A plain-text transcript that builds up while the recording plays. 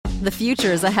The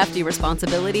future is a hefty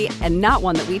responsibility and not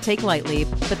one that we take lightly,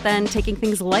 but then taking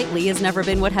things lightly has never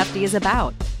been what Hefty is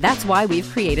about. That's why we've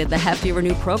created the Hefty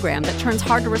Renew program that turns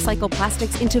hard-to-recycle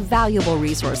plastics into valuable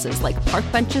resources like park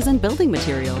benches and building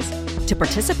materials. To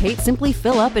participate, simply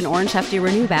fill up an orange Hefty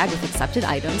Renew bag with accepted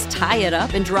items, tie it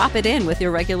up, and drop it in with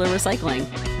your regular recycling.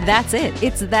 That's it.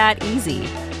 It's that easy.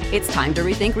 It's time to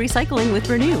rethink recycling with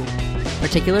Renew.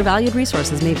 Particular valued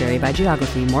resources may vary by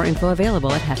geography. More info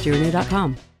available at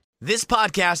heftyrenew.com. This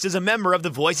podcast is a member of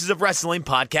the Voices of Wrestling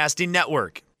Podcasting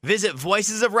Network. Visit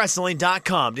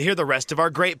voicesofwrestling.com to hear the rest of our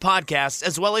great podcasts,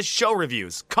 as well as show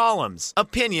reviews, columns,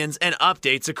 opinions, and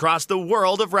updates across the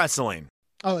world of wrestling.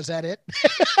 Oh, is that it?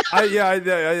 I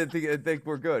think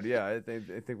we're good. Yeah, I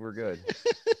think we're good.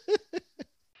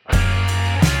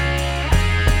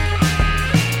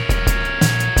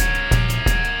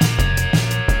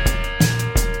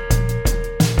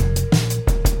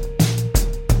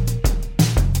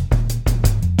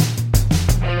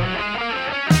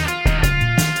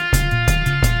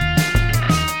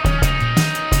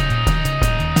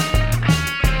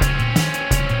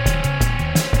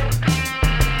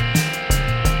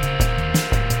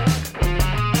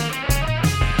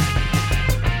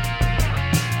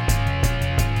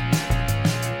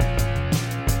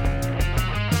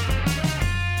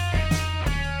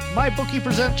 MyBookie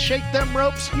presents Shake Them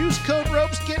Ropes. Use code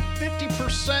ROPES. Get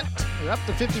 50% or up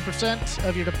to 50%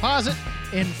 of your deposit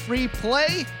in free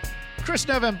play. Chris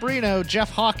Novembrino,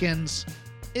 Jeff Hawkins.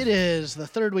 It is the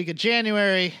third week of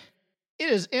January. It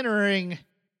is entering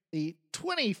the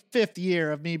 25th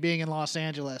year of me being in Los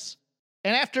Angeles.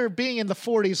 And after being in the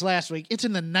 40s last week, it's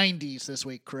in the 90s this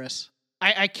week, Chris.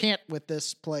 I can't with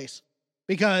this place.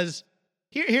 Because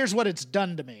here's what it's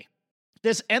done to me.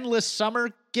 This endless summer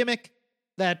gimmick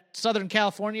that Southern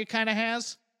California kind of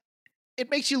has, it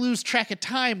makes you lose track of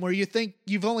time where you think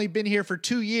you've only been here for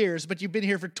 2 years, but you've been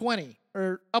here for 20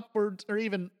 or upwards or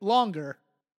even longer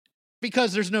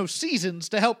because there's no seasons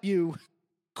to help you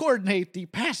coordinate the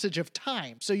passage of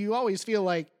time. So you always feel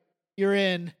like you're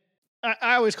in,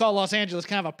 I always call Los Angeles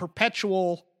kind of a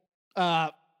perpetual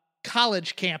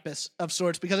college campus of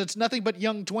sorts because it's nothing but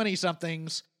young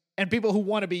 20-somethings and people who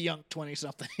want to be young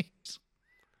 20-somethings.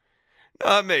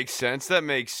 That makes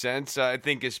sense. I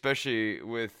think especially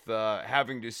with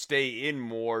having to stay in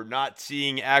more, not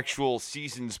seeing actual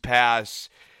seasons pass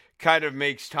kind of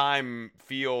makes time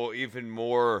feel even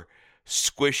more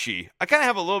squishy. I kind of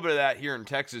have a little bit of that here in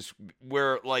Texas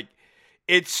where, like,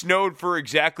 it snowed for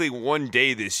exactly 1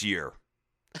 day this year.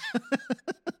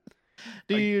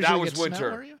 Do you usually that was get winter. snow,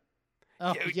 are you?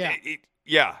 Oh, yeah.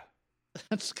 Yeah.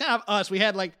 That's kind of us. We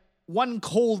had, like, one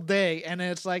cold day, and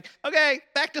it's like, okay,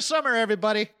 back to summer,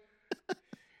 everybody.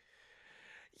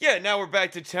 Yeah, now we're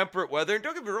back to temperate weather. And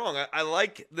don't get me wrong, I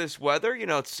like this weather. You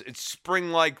know, it's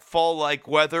spring-like, fall-like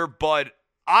weather, but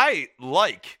I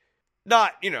like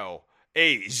not,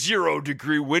 a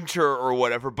 0-degree winter or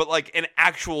whatever, but like an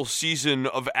actual season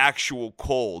of actual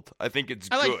cold. I think it's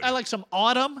good. I like some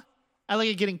autumn. I like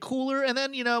it getting cooler, and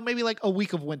then, maybe like a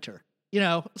week of winter.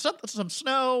 Some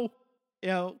snow,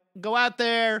 go out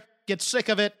there, get sick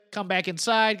of it, come back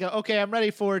inside, go, okay, I'm ready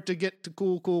for it to get to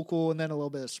cool, and then a little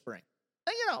bit of spring.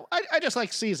 And, I just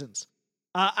like seasons.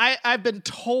 I've been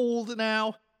told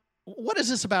now, what is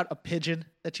this about a pigeon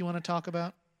that you want to talk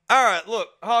about? All right, look,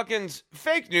 Hawkins,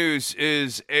 fake news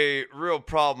is a real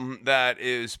problem that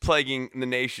is plaguing the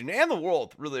nation and the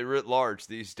world really writ large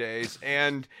these days.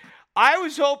 And I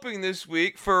was hoping this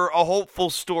week for a hopeful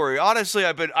story. Honestly,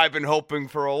 I've been hoping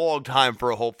for a long time for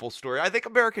a hopeful story. I think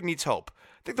America needs hope.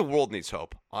 I think the world needs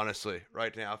hope, honestly,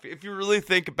 right now. If you really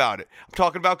think about it. I'm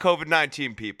talking about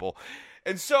COVID-19, people.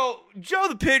 And so Joe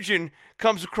the Pigeon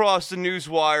comes across the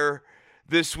newswire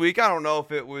this week. I don't know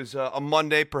if it was a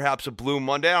Monday, perhaps a Blue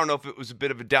Monday. I don't know if it was a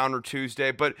bit of a downer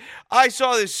Tuesday. But I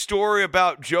saw this story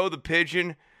about Joe the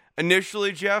Pigeon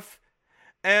initially, Jeff,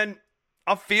 and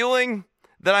a feeling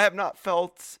that I have not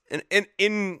felt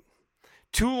in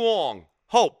too long.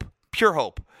 Hope. Pure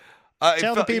hope.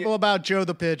 Tell the people about Joe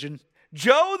the Pigeon.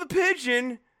 Joe the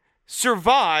Pigeon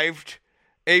survived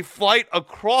a flight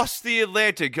across the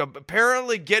Atlantic,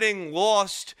 apparently getting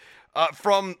lost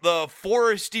from the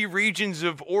foresty regions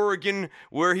of Oregon,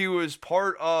 where he was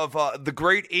part of the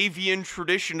great avian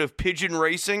tradition of pigeon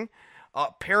racing.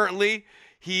 Apparently,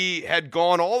 he had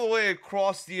gone all the way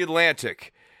across the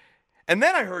Atlantic. And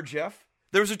then I heard, Jeff,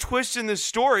 there was a twist in this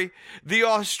story. The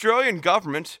Australian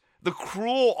government, the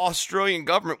cruel Australian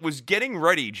government, was getting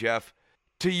ready, Jeff,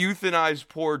 to euthanize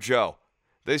poor Joe.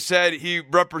 They said he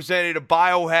represented a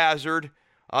biohazard,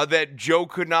 that Joe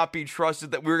could not be trusted,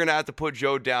 that we were going to have to put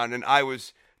Joe down. And I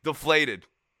was deflated.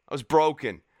 I was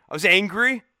broken. I was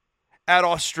angry. at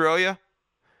Australia,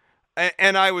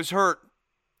 and I was hurt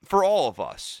for all of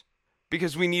us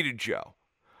because we needed Joe.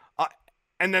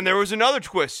 And then there was another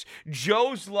twist.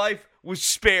 Joe's life was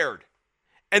spared.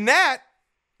 And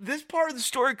this part of the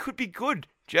story could be good,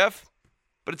 Jeff,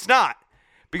 but it's not,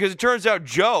 because it turns out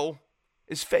Joe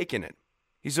is faking it.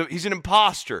 He's an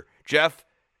imposter, Jeff.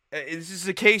 This is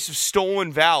a case of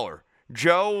stolen valor.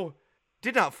 Joe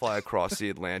did not fly across the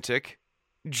Atlantic.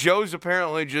 Joe's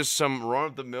apparently just some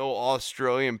run-of-the-mill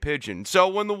Australian pigeon. So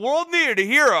when the world needed a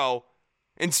hero,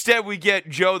 instead we get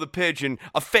Joe the pigeon,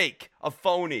 a fake, a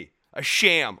phony, a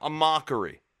sham, a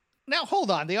mockery. Now,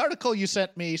 hold on. The article you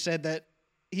sent me said that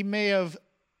he may have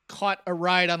caught a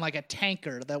ride on like a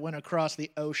tanker that went across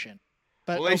the ocean.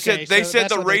 But well, they said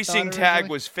the racing tag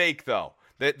was fake, though.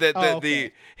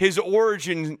 His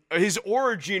origin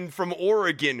from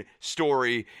Oregon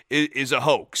story is a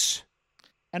hoax.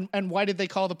 And why did they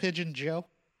call the pigeon Joe?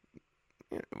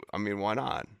 I mean, why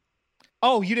not?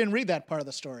 Oh, you didn't read that part of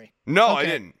the story. No, okay. I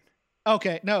didn't.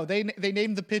 Okay, no, they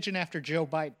named the pigeon after Joe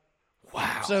Biden.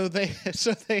 Wow. So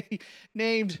they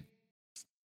named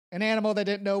an animal that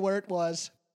didn't know where it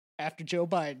was after Joe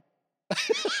Biden.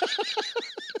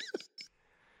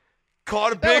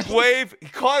 Caught a big wave. He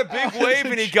caught a big wave,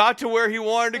 and he got to where he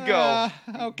wanted to go.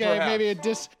 Okay,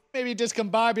 perhaps. maybe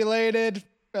discombobulated.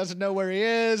 Doesn't know where he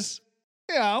is.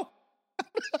 You know.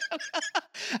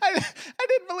 I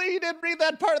didn't believe you didn't read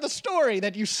that part of the story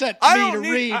that you sent me to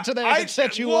read so that I could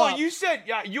set you up. Well, you said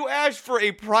you asked for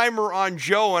a primer on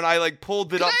Joe, and I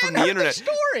pulled it up from the internet.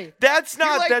 The story. That's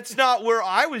not where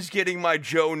I was getting my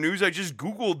Joe news. I just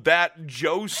Googled that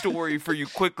Joe story for you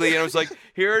quickly, and I was like,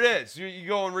 here it is. You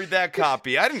go and read that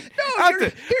copy. I don't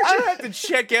have to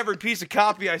check every piece of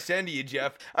copy I send to you,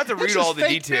 Jeff. I have to read all the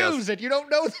fake details. News that you don't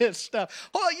know this stuff.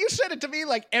 Hold on, you sent it to me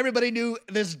like everybody knew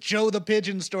this Joe the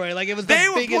pigeon story. Like it was they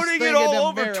the were biggest putting thing it all in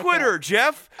over America. Twitter,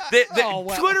 Jeff.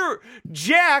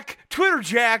 Twitter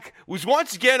Jack was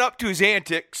once again up to his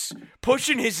antics,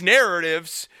 pushing his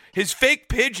narratives, his fake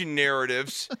pigeon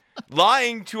narratives,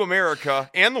 lying to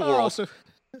America and the world. So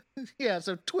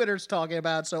Twitter's talking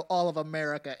about so all of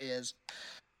America is.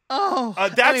 Oh,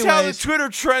 that's how the Twitter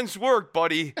trends work,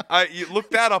 buddy. You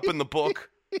look that up in the book.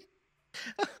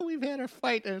 We've had our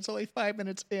fight, and it's only 5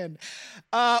 minutes in.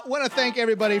 Want to thank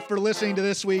everybody for listening to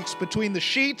this week's Between the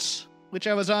Sheets, which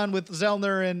I was on with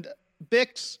Zellner and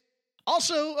Bix.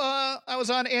 Also, I was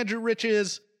on Andrew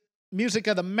Rich's Music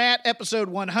of the Mat, episode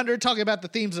 100, talking about the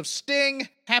themes of Sting.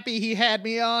 Happy he had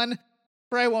me on.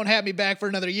 Probably won't have me back for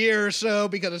another year or so,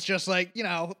 because it's just like,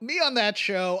 me on that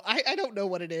show, I don't know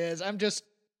what it is. I'm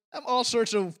all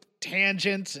sorts of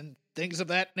tangents and things of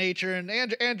that nature, and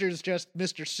Andrew's just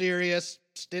Mr. Serious,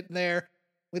 sitting there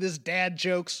with his dad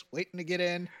jokes, waiting to get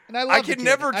in. And I can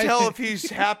never tell if he's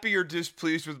happy or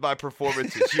displeased with my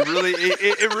performances.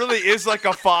 It really is like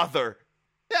a father.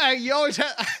 Yeah, you always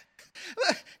have.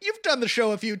 You've done the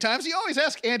show a few times. You always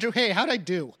ask Andrew, "Hey, how'd I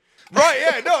do?" Right?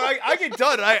 Yeah. No, I get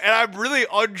done, and I'm really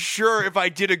unsure if I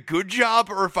did a good job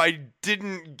or if I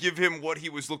didn't give him what he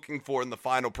was looking for in the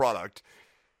final product.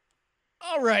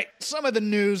 All right, some of the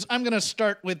news. I'm going to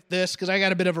start with this because I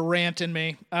got a bit of a rant in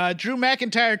me. Drew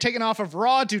McIntyre taken off of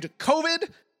Raw due to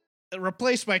COVID,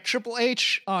 replaced by Triple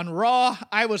H on Raw.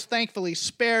 I was thankfully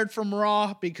spared from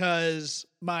Raw because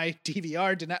my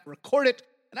DVR did not record it,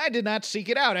 and I did not seek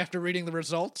it out after reading the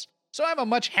results. So I'm a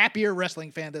much happier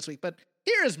wrestling fan this week. But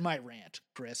here is my rant,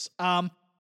 Chris.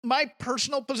 My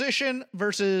personal position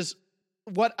versus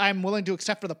what I'm willing to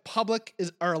accept for the public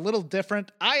are a little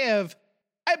different.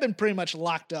 I've been pretty much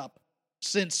locked up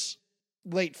since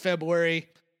late February,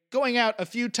 going out a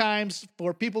few times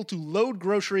for people to load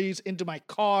groceries into my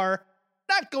car,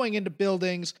 not going into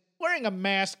buildings, wearing a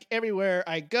mask everywhere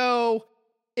I go,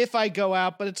 if I go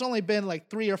out, but it's only been like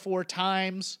 3 or 4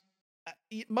 times.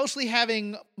 Mostly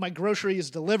having my groceries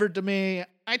delivered to me.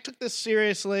 I took this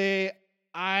seriously.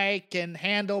 I can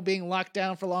handle being locked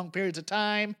down for long periods of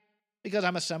time because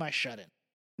I'm a semi-shut-in.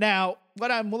 Now,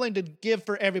 what I'm willing to give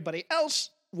for everybody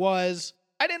else was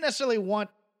I didn't necessarily want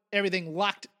everything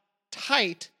locked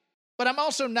tight, but I'm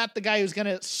also not the guy who's going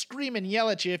to scream and yell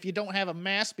at you if you don't have a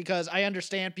mask, because I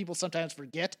understand people sometimes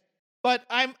forget. But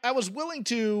I was willing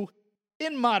to,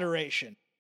 in moderation,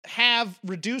 have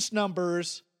reduced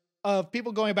numbers of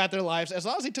people going about their lives as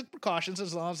long as they took precautions,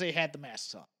 as long as they had the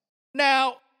masks on.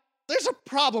 Now, there's a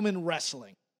problem in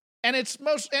wrestling, and it's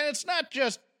not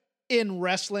just in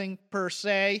wrestling per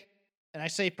se, and I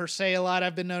say per se a lot.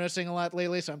 I've been noticing a lot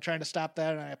lately, so I'm trying to stop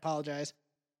that, and I apologize.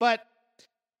 But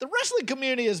the wrestling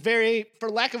community is very, for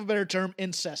lack of a better term,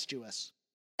 incestuous.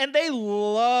 And they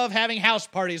love having house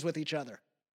parties with each other.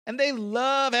 and they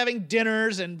love having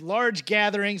dinners and large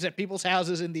gatherings at people's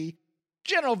houses in the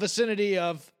general vicinity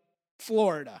of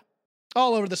Florida,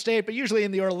 all over the state, but usually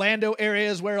in the Orlando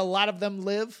areas where a lot of them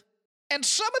live. And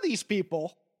some of these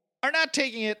people are not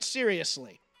taking it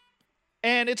seriously.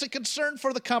 And it's a concern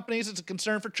for the companies. It's a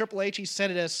concern for Triple H. He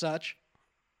said it as such.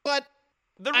 But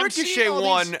the Ricochet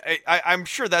one, I'm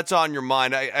sure that's on your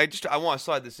mind. I want to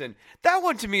slide this in. That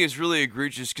one to me is really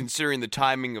egregious considering the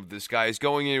timing of this guy. He's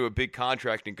going into a big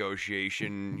contract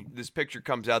negotiation. This picture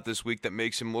comes out this week that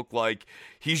makes him look like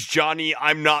he's Johnny,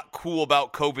 I'm not cool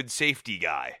about COVID safety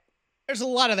guy. There's a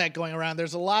lot of that going around.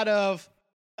 There's a lot of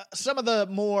some of the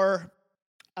more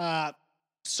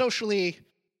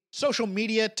social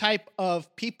media type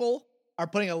of people are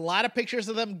putting a lot of pictures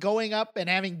of them going up and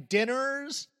having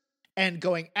dinners and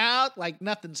going out like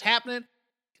nothing's happening.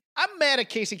 I'm mad at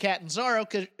Casey Catanzaro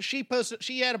because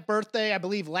she had a birthday, I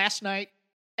believe, last night,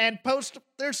 and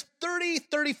there's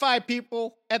 35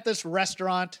 people at this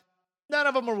restaurant. None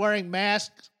of them are wearing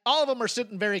masks. All of them are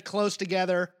sitting very close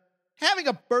together, having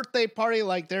a birthday party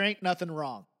like there ain't nothing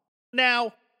wrong.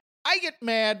 Now, I get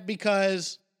mad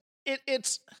because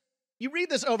it's you read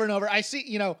this over and over. I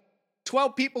see,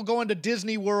 12 people going to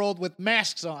Disney World with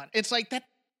masks on. It's like that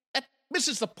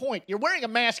misses the point. You're wearing a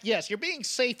mask, yes. You're being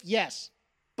safe, yes.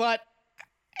 But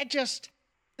this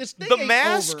thing the ain't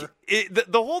mask, over.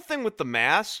 The whole thing with the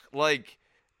mask, like,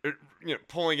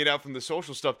 pulling it out from the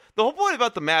social stuff. The whole point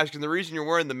about the mask and the reason you're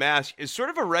wearing the mask is sort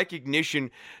of a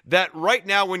recognition that right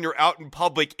now when you're out in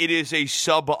public, it is a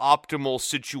suboptimal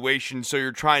situation. So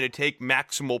you're trying to take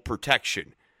maximal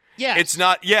protection. Yeah. It's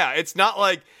not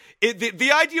like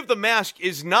the idea of the mask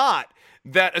is not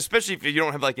that, especially if you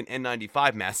don't have like an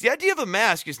N95 mask, the idea of a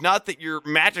mask is not that you're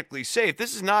magically safe.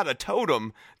 This is not a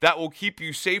totem that will keep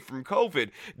you safe from COVID.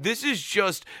 This is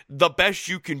just the best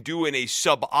you can do in a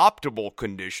suboptimal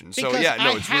condition. So because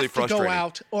it's really frustrating. I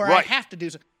have to go out or right. I have to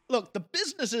do something. Look, the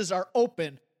businesses are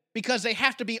open because they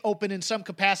have to be open in some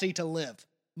capacity to live,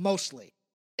 mostly.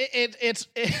 It's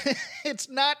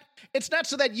not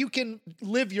so that you can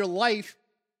live your life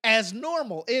as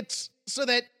normal. It's so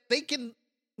that they can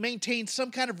maintain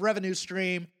some kind of revenue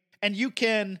stream, and you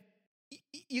can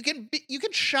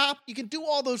shop, you can do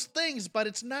all those things, but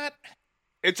it's not.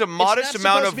 It's a modest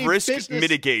amount of risk business.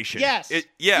 mitigation. Yes.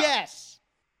 Yes.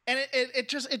 And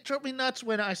it drove me nuts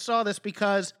when I saw this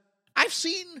because I've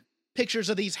seen pictures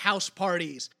of these house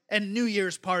parties and New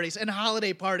Year's parties and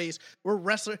holiday parties where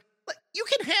wrestlers. Like, you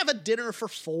can have a dinner for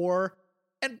 4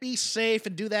 and be safe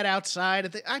and do that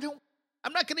outside.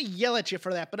 I'm not going to yell at you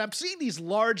for that, but I'm seeing these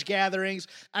large gatherings.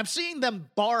 I'm seeing them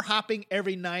bar hopping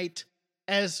every night,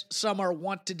 as some are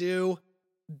wont to do,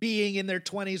 being in their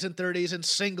 20s and 30s and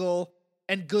single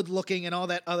and good looking and all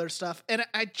that other stuff. And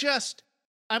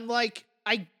I'm like,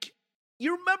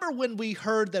 you remember when we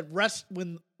heard that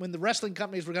when the wrestling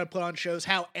companies were going to put on shows,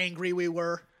 how angry we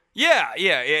were? Yeah.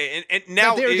 And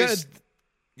now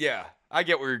yeah, I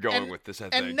get where you're going with this, I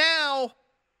think. And now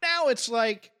it's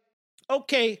like,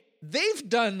 okay, they've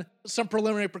done some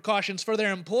preliminary precautions for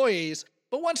their employees,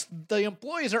 but once the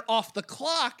employees are off the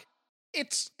clock,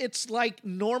 it's like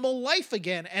normal life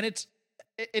again. And it's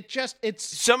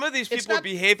some of these people are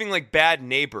behaving like bad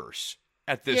neighbors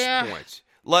at this point.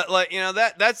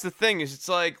 That's the thing is it's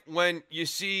like when you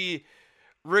see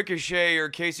Ricochet or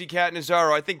Casey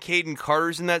Catanzaro, I think Caden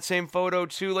Carter's in that same photo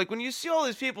too. Like when you see all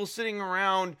these people sitting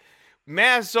around,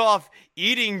 masks off,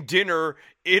 eating dinner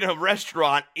in a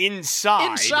restaurant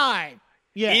inside.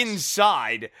 Yes.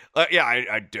 Inside.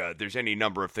 There's any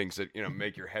number of things that,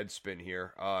 make your head spin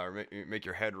here, or make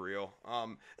your head reel.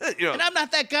 And I'm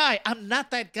not that guy. I'm not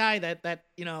that guy that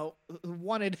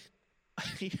wanted,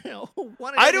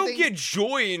 I don't get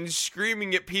joy in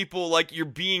screaming at people like you're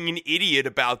being an idiot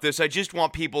about this. I just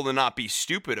want people to not be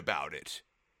stupid about it.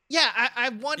 Yeah, I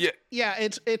want. Yeah,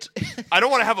 it's. I don't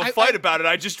want to have a fight about it.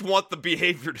 I just want the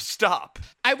behavior to stop.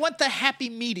 I want the happy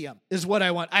medium, is what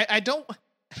I want. I don't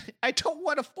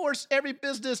want to force every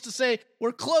business to say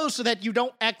we're closed so that you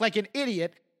don't act like an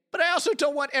idiot. But I also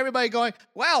don't want everybody going,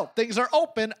 "Well, things are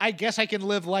open. I guess I can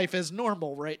live life as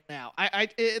normal right now."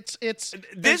 This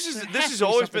has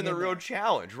always been the real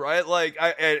challenge, right? Like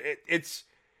it's.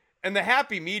 And the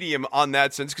happy medium on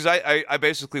that sense, because I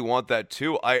basically want that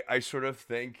too. I sort of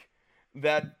think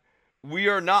that we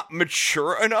are not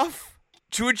mature enough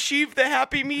to achieve the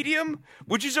happy medium,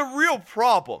 which is a real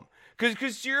problem.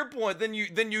 Because to your point, then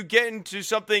you get into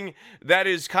something that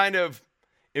is kind of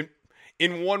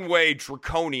in one way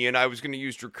draconian. I was going to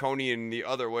use draconian the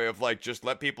other way of like just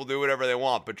let people do whatever they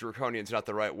want, but draconian's not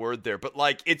the right word there. But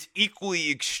like it's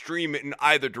equally extreme in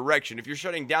either direction. If you're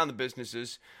shutting down the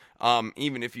businesses,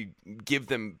 Even if you give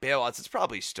them bailouts, it's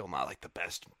probably still not like the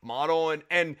best model.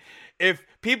 And if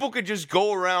people could just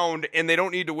go around and they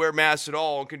don't need to wear masks at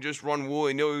all and can just run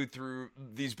willy-nilly through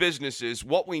these businesses,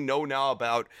 what we know now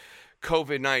about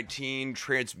COVID-19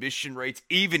 transmission rates,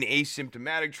 even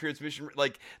asymptomatic transmission,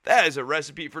 like that is a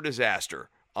recipe for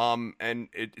disaster. And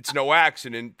it's no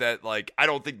accident that, like, I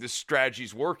don't think this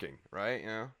strategy's working, right? You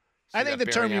know, I think the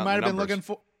term you might have been looking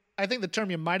for. I think the term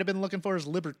you might have been looking for is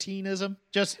libertinism,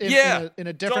 just in a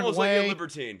different it's almost way. Like a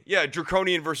libertine. Yeah,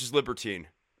 draconian versus libertine.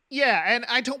 Yeah, and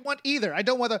I don't want either. I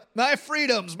don't want my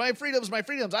freedoms. I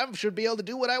should be able to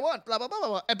do what I want. Blah blah blah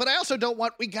blah. But I also don't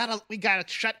want we gotta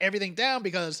shut everything down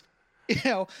because, you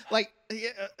know, like.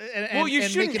 Well, you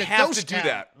shouldn't have to do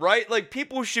that, right? Like,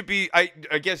 people should be, I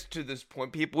guess to this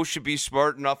point, people should be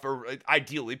smart enough, or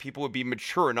ideally, people would be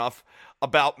mature enough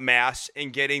about masks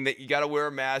and getting that you got to wear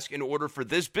a mask in order for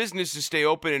this business to stay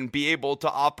open and be able to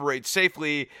operate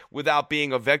safely without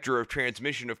being a vector of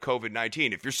transmission of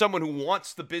COVID-19. If you're someone who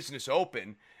wants the business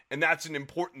open, and that's an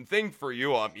important thing for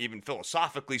you, even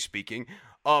philosophically speaking,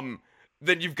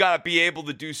 then you've got to be able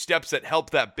to do steps that help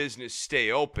that business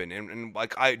stay open. And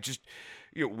like, I just,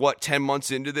 10 months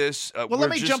into this? Well,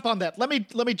 let me jump on that. Let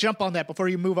me jump on that before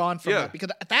you move on from that, because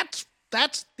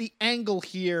that's the angle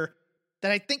here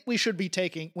that I think we should be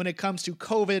taking when it comes to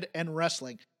COVID and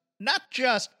wrestling. Not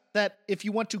just that if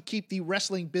you want to keep the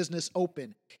wrestling business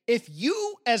open. If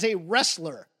you, as a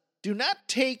wrestler, do not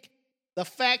take the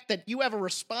fact that you have a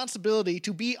responsibility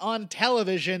to be on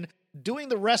television doing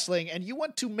the wrestling, and you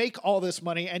want to make all this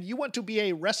money, and you want to be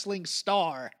a wrestling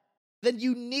star, then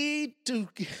you need to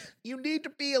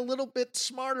be a little bit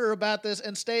smarter about this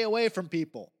and stay away from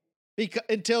people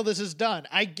until this is done.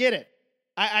 I get it.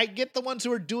 I get the ones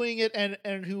who are doing it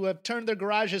and who have turned their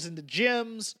garages into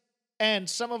gyms, and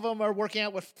some of them are working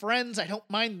out with friends. I don't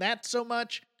mind that so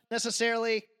much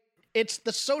necessarily. It's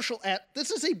the social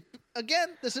this is show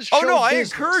business. I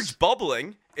encourage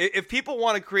bubbling. If people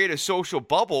want to create a social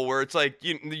bubble where it's like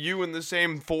you and the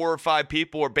same 4 or 5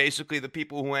 people are basically the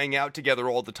people who hang out together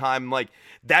all the time, like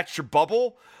that's your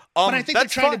bubble. But I think they're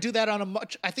trying to do that on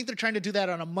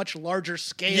a much larger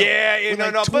scale. Yeah,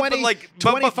 with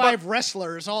 25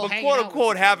 wrestlers all hanging out. Quote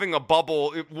unquote, having a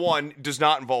bubble, 1, does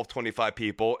not involve 25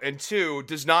 people, and 2,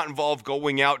 does not involve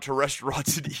going out to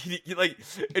restaurants and eating. Like,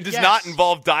 it does not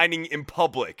involve dining in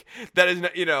public. That is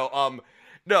not,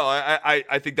 no,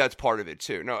 I think that's part of it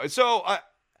too. No, so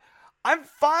I'm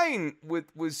fine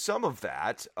with some of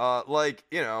that.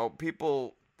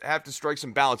 People have to strike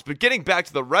some balance. But getting back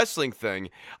to the wrestling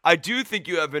thing, I do think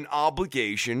you have an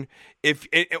obligation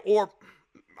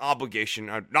obligation.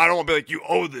 I don't want to be like, you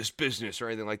owe this business or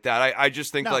anything like that. I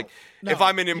just think if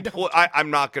I'm an employee, I'm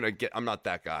not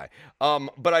that guy.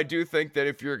 But I do think that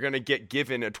if you're going to get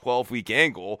given a 12-week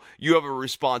angle, you have a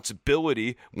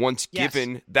responsibility once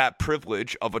given that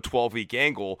privilege of a 12-week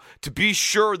angle to be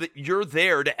sure that you're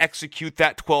there to execute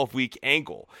that 12-week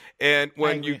angle. And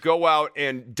when you go out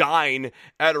and dine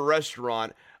at a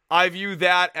restaurant, I view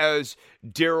that as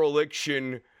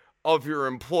dereliction of your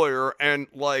employer. And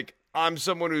like, I'm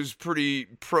someone who's pretty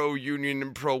pro-union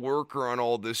and pro-worker on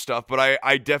all this stuff, but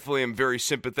I definitely am very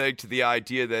sympathetic to the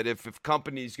idea that if a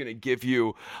company's going to give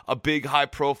you a big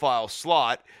high-profile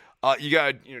slot, you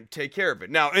got to take care of it.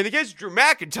 Now, in the case of Drew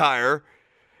McIntyre,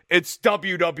 it's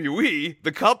WWE,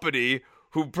 the company,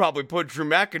 who probably put Drew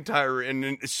McIntyre in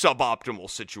a suboptimal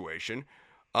situation.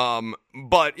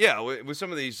 But yeah, with some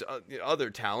of these other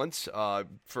talents,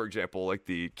 for example, like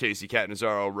the Casey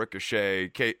Catanzaro, Ricochet,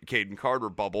 Caden Carter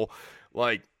bubble,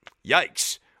 like,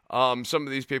 yikes. Some of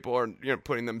these people are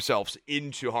putting themselves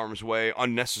into harm's way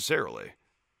unnecessarily.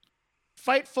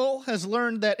 Fightful has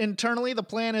learned that internally the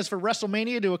plan is for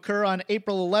WrestleMania to occur on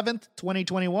April 11th,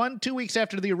 2021, 2 weeks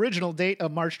after the original date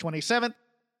of March 27th.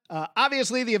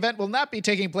 Obviously, the event will not be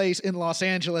taking place in Los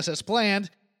Angeles as planned.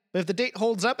 But if the date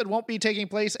holds up, it won't be taking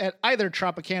place at either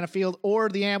Tropicana Field or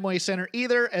the Amway Center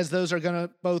either, as those are going to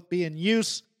both be in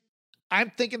use.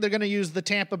 I'm thinking they're going to use the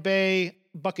Tampa Bay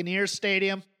Buccaneers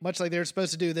Stadium, much like they're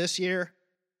supposed to do this year.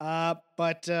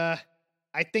 But I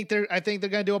think they're going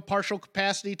to do a partial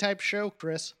capacity type show,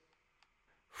 Chris.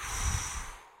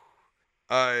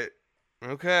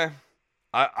 Okay.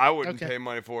 I wouldn't pay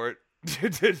money for it.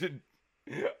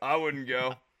 I wouldn't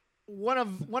go. One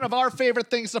of our favorite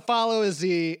things to follow is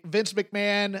the Vince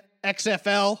McMahon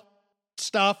XFL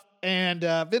stuff, and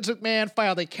Vince McMahon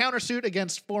filed a countersuit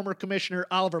against former Commissioner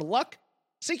Oliver Luck,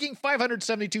 seeking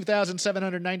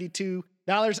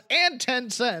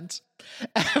 $572,792.10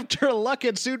 after Luck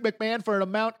had sued McMahon for an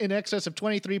amount in excess of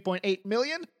 $23.8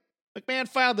 million. McMahon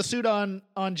filed the suit on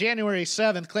January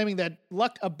 7th, claiming that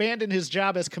Luck abandoned his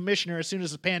job as commissioner as soon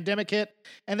as the pandemic hit,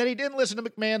 and that he didn't listen to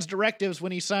McMahon's directives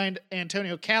when he signed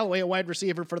Antonio Callaway, a wide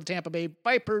receiver for the Tampa Bay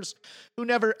Vipers, who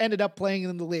never ended up playing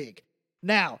in the league.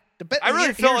 Now, I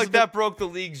really felt like that broke the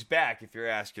league's back, if you're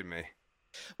asking me.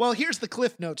 Well, here's the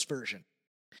Cliff Notes version.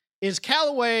 Is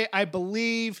Callaway, I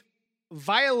believe,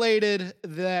 violated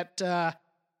that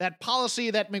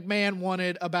policy that McMahon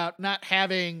wanted about not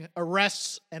having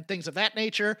arrests and things of that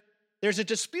nature. There's a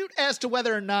dispute as to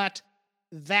whether or not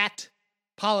that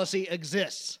policy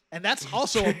exists. And that's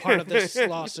also a part of this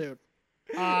lawsuit.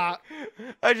 I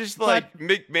just like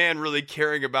McMahon really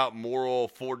caring about moral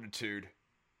fortitude.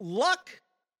 Luck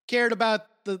cared about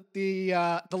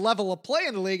the level of play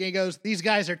in the league, and he goes, these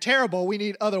guys are terrible. We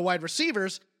need other wide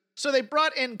receivers. So they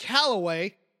brought in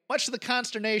Callaway, much to the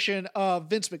consternation of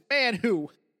Vince McMahon,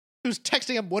 who's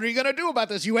texting him, what are you going to do about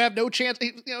this? You have no chance.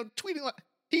 He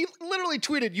literally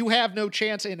tweeted, you have no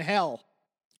chance in hell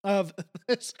of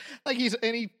this. And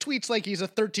he tweets like he's a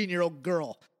 13-year-old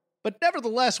girl. But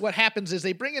nevertheless, what happens is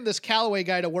they bring in this Callaway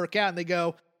guy to work out, and they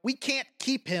go, we can't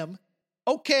keep him.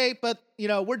 Okay, but,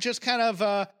 we're just kind of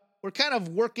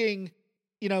working,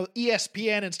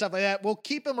 ESPN and stuff like that. We'll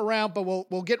keep him around, but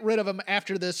we'll get rid of him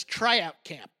after this tryout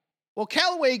camp. Well,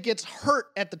 Callaway gets hurt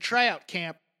at the tryout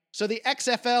camp, so the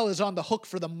XFL is on the hook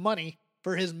for the money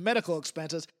for his medical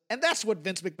expenses, and that's what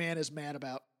Vince McMahon is mad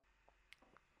about.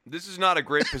 This is not a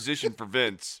great position for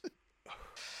Vince.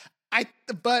 I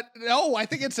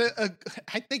think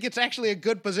it's actually a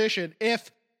good position. If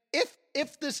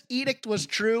this edict was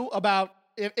true about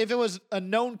if it was a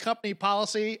known company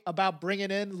policy about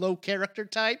bringing in low character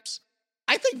types,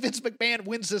 I think Vince McMahon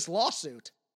wins this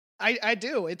lawsuit. I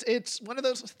do. It's one of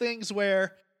those things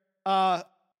where,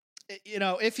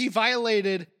 if he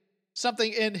violated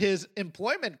something in his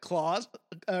employment clause,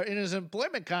 in his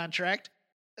employment contract,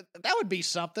 that would be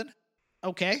something.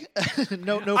 Okay.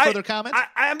 No further comments.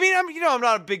 I mean, I'm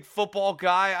not a big football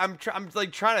guy. I'm trying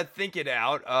to think it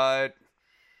out. I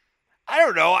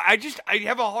don't know. I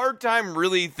have a hard time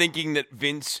really thinking that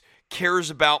Vince cares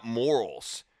about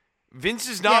morals. Vince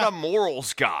is not a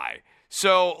morals guy.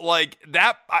 So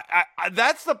that,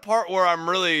 that's the part where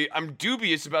I'm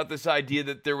dubious about this idea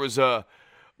that there was a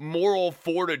moral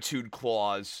fortitude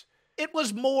clause. It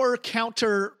was more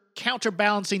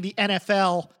counterbalancing the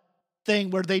NFL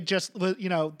thing where they just, the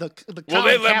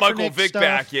they let Michael Vick stuff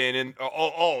back in and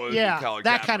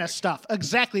that kind of stuff.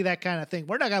 Exactly that kind of thing.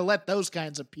 We're not going to let those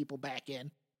kinds of people back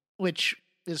in, which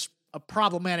is a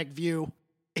problematic view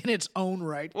in its own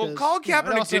right. Well, Colin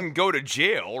Kaepernick didn't go to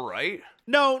jail, right?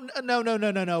 No.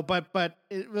 But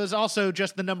it was also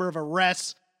just the number of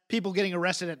arrests, people getting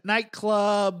arrested at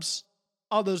nightclubs,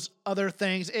 all those other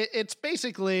things. It's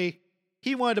basically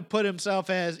he wanted to put himself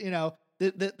as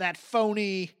that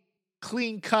phony,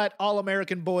 clean-cut,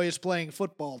 all-American boys playing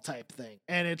football type thing,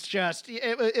 and it's just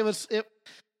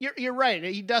You're right.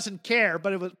 He doesn't care,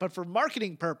 but for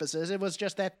marketing purposes, it was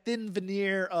just that thin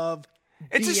veneer of.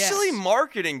 It's BS. A silly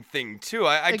marketing thing too.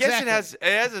 I guess it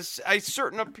has a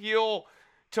certain appeal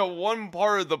to one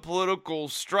part of the political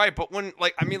stripe, but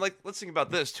let's think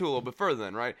about this too a little bit further.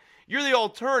 Then, right? You're the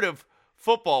alternative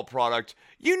football product.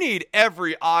 You need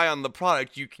every eye on the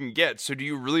product you can get. So, do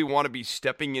you really want to be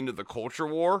stepping into the culture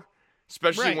war?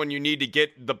 Especially when you need to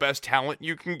get the best talent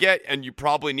you can get, and you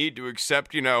probably need to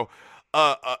accept,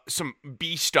 some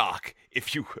B stock,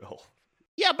 if you will.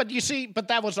 Yeah, but you see,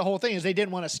 that was the whole thing, is they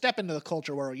didn't want to step into the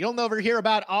culture war. You'll never hear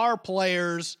about our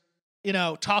players,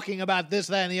 talking about this,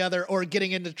 that, and the other, or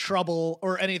getting into trouble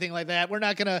or anything like that. We're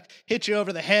not going to hit you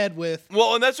over the head with.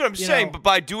 Well, and that's what I'm saying. But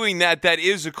by doing that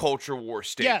is a culture war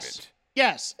statement.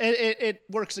 Yes, it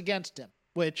works against him,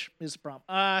 which is a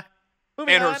problem.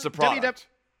 Moving and on, hurts the product.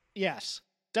 Yes.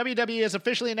 WWE has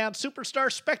officially announced Superstar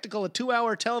Spectacle, a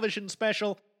 2-hour television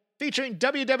special featuring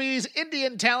WWE's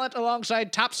Indian talent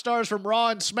alongside top stars from Raw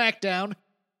and SmackDown.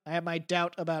 I have my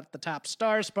doubt about the top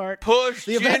stars part. Push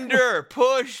gender.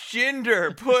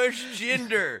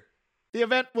 The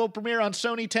event will premiere on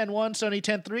Sony 10.1, Sony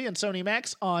 10.3, and Sony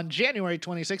Max on January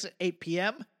 26 at 8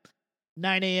 p.m.,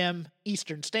 9 a.m.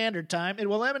 Eastern Standard Time. It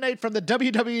will emanate from the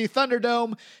WWE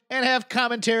Thunderdome and have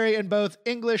commentary in both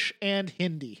English and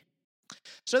Hindi.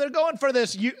 So they're going for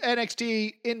this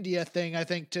NXT India thing, I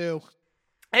think, too.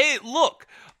 Hey, look,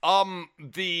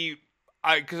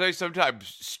 because I sometimes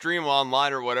stream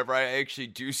online or whatever, I actually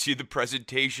do see the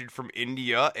presentation from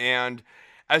India, and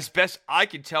as best I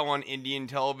can tell on Indian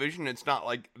television, it's not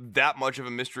like that much of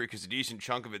a mystery because a decent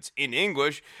chunk of it's in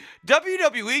English.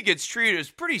 WWE gets treated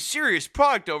as pretty serious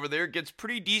product over there, gets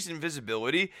pretty decent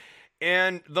visibility,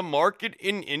 And the market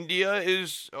in India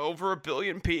is over 1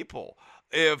 billion people.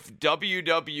 If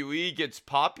WWE gets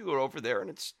popular over there, and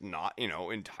it's not,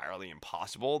 entirely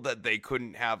impossible that they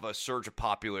couldn't have a surge of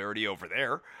popularity over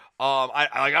there.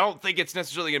 I don't think it's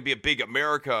necessarily going to be a big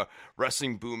America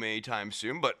wrestling boom anytime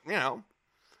soon, but,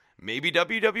 maybe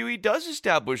WWE does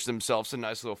establish themselves a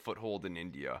nice little foothold in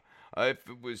India. If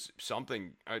it was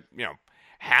something,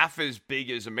 half as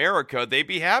big as America, they'd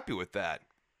be happy with that.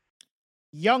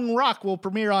 Young Rock will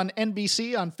premiere on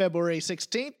NBC on February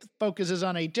 16th. Focuses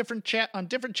on different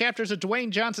chapters of Dwayne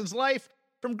Johnson's life,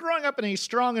 from growing up in a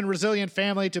strong and resilient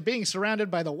family to being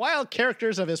surrounded by the wild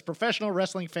characters of his professional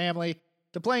wrestling family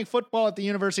to playing football at the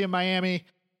University of Miami.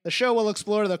 The show will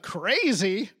explore the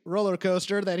crazy roller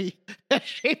coaster that he has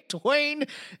shaped Dwayne,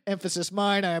 emphasis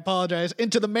mine, I apologize,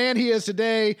 into the man he is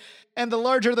today, and the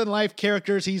larger-than-life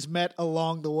characters he's met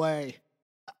along the way.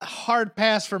 A hard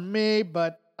pass for me,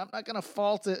 but I'm not going to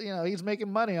fault it. He's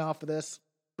making money off of this.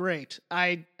 Great.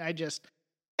 I just,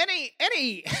 any,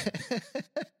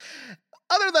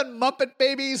 other than Muppet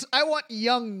Babies, I want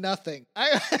Young Nothing.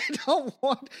 I don't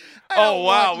want,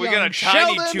 we got a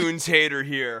Tiny Toons hater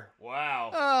here. Wow.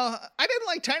 I didn't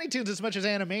like Tiny Toons as much as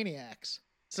Animaniacs.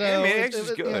 So Animaniacs is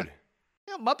good.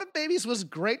 Muppet Babies was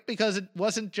great because it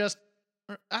wasn't just,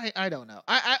 I don't know.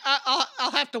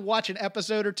 I'll have to watch an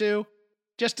episode or two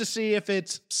just to see if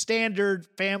it's standard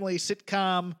family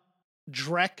sitcom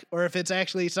dreck or if it's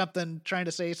actually something trying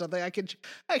to say something.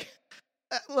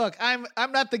 Look, I'm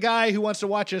not the guy who wants to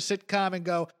watch a sitcom and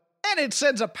go, and it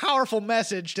sends a powerful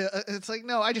message to, it's like,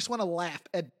 no, I just want to laugh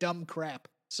at dumb crap.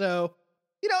 So,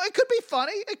 it could be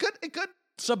funny. It could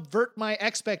subvert my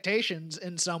expectations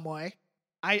in some way.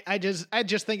 I just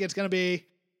think it's going to be,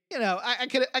 I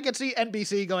could see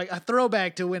NBC going a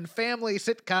throwback to when family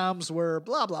sitcoms were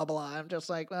blah, blah, blah. I'm just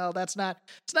like, well, it's not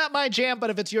my jam, but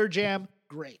if it's your jam,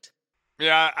 great.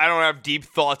 Yeah, I don't have deep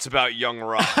thoughts about Young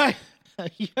Rock.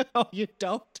 You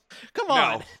don't? Come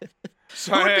on. No.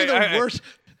 Sorry, would be the worst.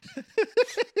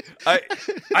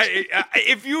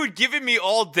 If you had given me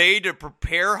all day to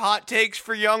prepare hot takes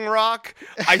for Young Rock,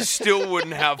 I still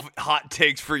wouldn't have hot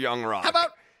takes for Young Rock. How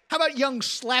about Young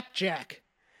Slapjack?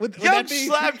 Young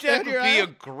Slapjack would be a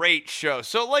great show.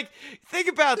 So, think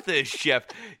about this, Jeff.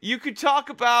 You could talk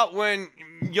about when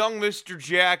young Mr.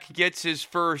 Jack gets his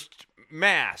first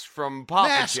mask from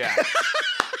Papa Jack.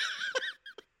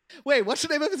 Wait, what's the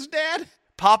name of his dad?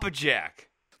 Papa Jack.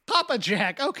 Papa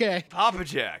Jack, okay. Papa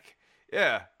Jack,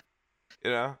 yeah.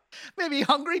 Maybe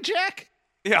Hungry Jack?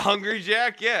 Yeah, Hungry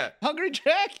Jack, yeah. Hungry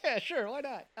Jack? Yeah, sure, why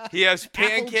not? He has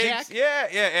pancakes. Yeah,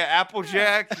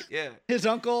 Applejack, yeah. His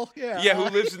uncle, yeah. Yeah, who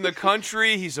lives in the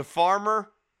country. He's a farmer.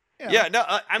 Yeah, no,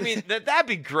 I mean, that'd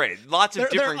be great. Lots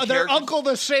of different characters. Their uncle,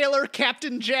 the sailor,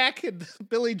 Captain Jack, and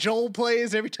Billy Joel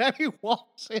plays every time he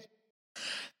walks in.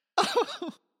 Oh,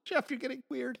 Jeff, you're getting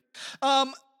weird.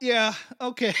 Yeah,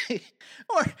 okay.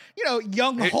 Or,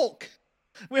 Young Hulk,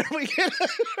 where we can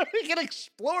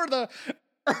explore the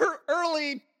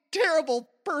early terrible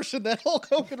person that Hulk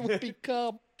Hogan would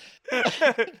become.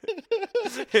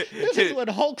 This is when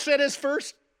Hulk said his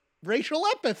first racial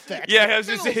epithet. Yeah,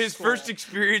 his first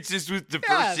experiences with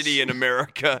diversity in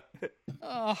America.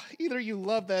 Either you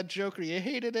love that joke or you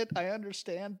hated it. I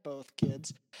understand both,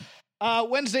 kids.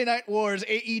 Wednesday Night Wars,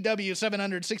 AEW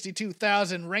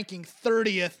 762,000, ranking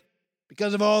 30th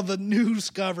because of all the news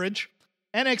coverage.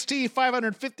 NXT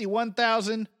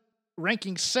 551,000,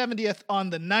 ranking 70th on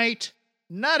the night.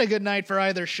 Not a good night for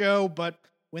either show, but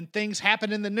when things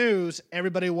happen in the news,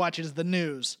 everybody watches the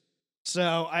news.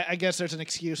 So I guess there's an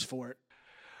excuse for it.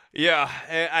 Yeah,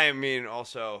 I mean,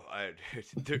 also,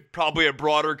 probably a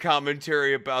broader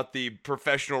commentary about the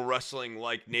professional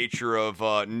wrestling-like nature of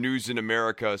news in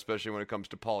America, especially when it comes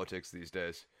to politics these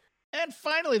days. And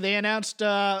finally, they announced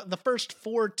the first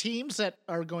 4 teams that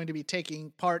are going to be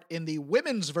taking part in the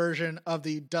women's version of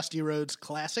the Dusty Rhodes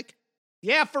Classic.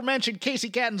 The aforementioned Casey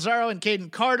Catanzaro and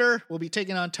Caden Carter will be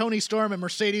taking on Toni Storm and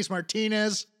Mercedes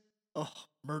Martinez. Oh,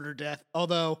 murder death.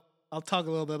 Although, I'll talk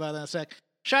a little bit about that in a sec.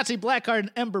 Shotzi Blackheart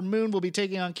and Ember Moon will be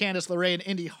taking on Candice LeRae and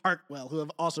Indy Hartwell, who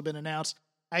have also been announced.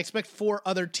 I expect 4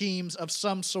 other teams of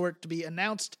some sort to be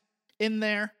announced in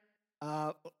there.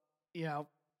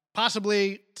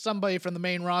 Possibly somebody from the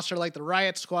main roster like the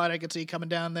Riot Squad I could see coming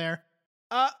down there.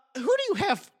 Who do you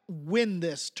have win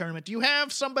this tournament? Do you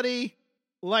have somebody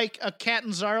like a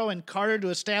Catanzaro and Carter to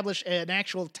establish an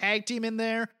actual tag team in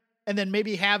there and then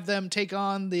maybe have them take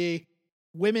on the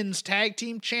women's tag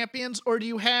team champions? Or do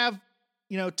you have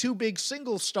 2 big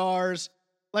single stars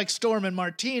like Storm and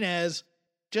Martinez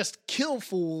just kill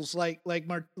fools like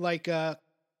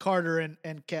Carter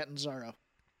and Catanzaro?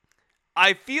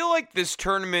 I feel like this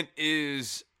tournament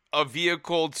is a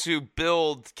vehicle to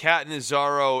build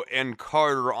Catanzaro and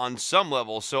Carter on some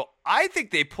level. So I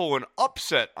think they pull an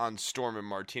upset on Storm and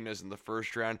Martinez in the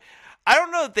first round. I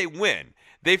don't know that they win.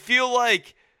 They feel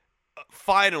like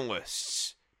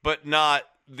finalists, but not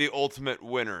the ultimate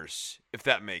winners, if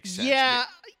that makes sense.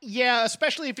 Yeah,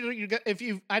 especially if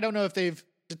you I don't know if they've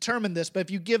determined this, but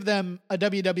if you give them a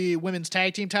WWE Women's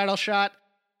Tag Team title shot,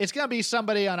 it's going to be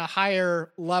somebody on a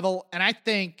higher level, and I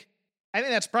think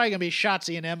that's probably going to be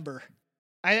Shotzi and Ember.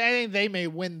 I think they may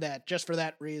win that just for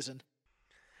that reason.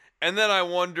 And then I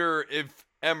wonder if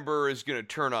Ember is going to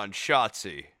turn on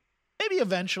Shotzi. Maybe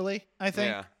eventually, I think.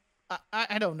 Yeah.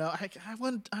 I don't know. I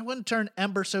wouldn't turn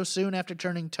Ember so soon after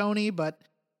turning Tony, but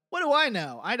what do I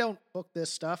know? I don't book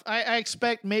this stuff. I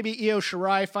expect maybe Io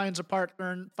Shirai finds a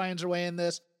partner and finds her way in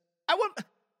this.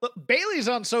 Look, Bayley's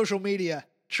on social media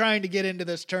trying to get into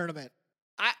this tournament.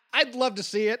 I'd love to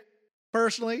see it,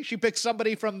 personally. She picks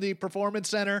somebody from the Performance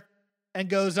Center and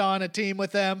goes on a team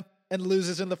with them and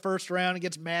loses in the first round and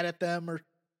gets mad at them, or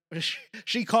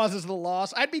she causes the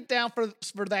loss. I'd be down for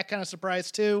that kind of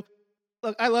surprise, too.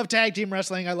 Look, I love tag team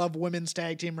wrestling. I love women's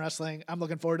tag team wrestling. I'm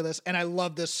looking forward to this. And I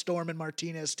love this Storm and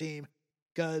Martinez team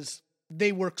because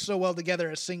they work so well together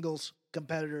as singles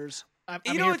competitors.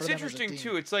 It's interesting,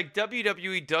 too. It's like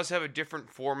WWE does have a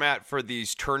different format for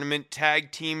these tournament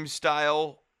tag team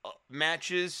style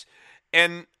matches.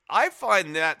 And I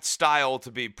find that style to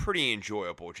be pretty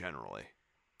enjoyable generally.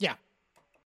 Yeah.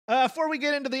 Before we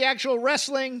get into the actual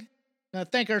wrestling,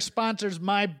 thank our sponsors,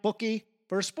 MyBookie.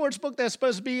 For a sports book that's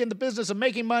supposed to be in the business of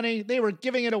making money, they were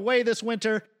giving it away this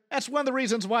winter. That's one of the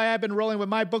reasons why I've been rolling with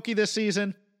MyBookie this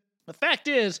season. The fact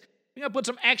is, you're going to put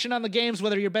some action on the games,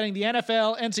 whether you're betting the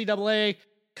NFL, NCAA,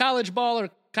 college ball, or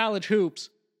college hoops.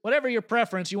 Whatever your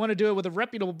preference, you want to do it with a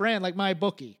reputable brand like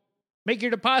MyBookie. Make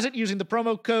your deposit using the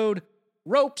promo code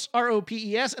ROPES,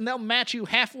 ROPES, and they'll match you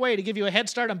halfway to give you a head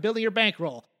start on building your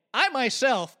bankroll. I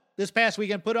myself, this past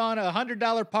weekend, put on a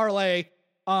 $100 parlay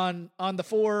on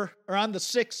the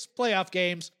 6 playoff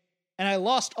games, and I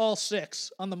lost all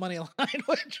 6 on the money line,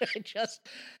 which I just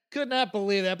could not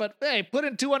believe that. But hey, put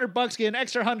in $200, get an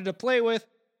extra 100 to play with.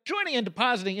 Joining and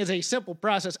depositing is a simple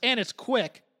process, and it's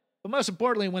quick. But most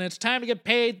importantly, when it's time to get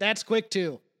paid, that's quick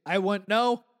too. I wouldn't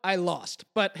know, I lost.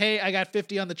 But hey, I got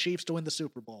 50 on the Chiefs to win the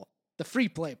Super Bowl. The free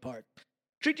play part.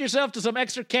 Treat yourself to some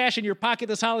extra cash in your pocket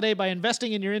this holiday by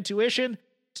investing in your intuition.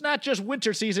 It's not just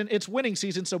winter season, it's winning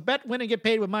season, so bet, win, and get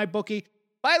paid with MyBookie.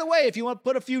 By the way, if you want to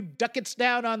put a few ducats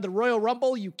down on the Royal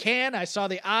Rumble, you can. I saw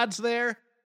the odds there.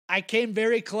 I came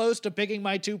very close to picking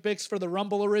my 2 picks for the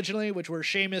Rumble originally, which were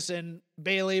Sheamus and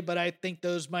Bayley, but I think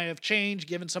those might have changed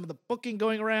given some of the booking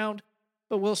going around.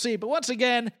 But we'll see. But once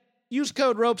again, use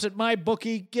code ROPES at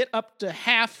MyBookie. Get up to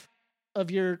half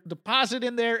of your deposit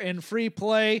in there in free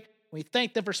play. We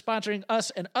thank them for sponsoring us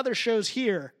and other shows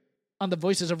here on the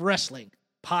Voices of Wrestling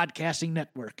Podcasting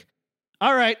Network.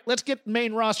 All right, let's get the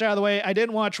main roster out of the way. I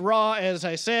didn't watch Raw, as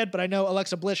I said, but I know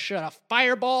Alexa Bliss shot a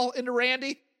fireball into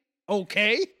Randy.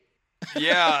 Okay.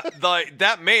 Yeah,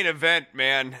 that main event,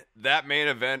 man. That main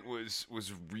event was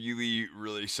really,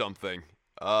 really something.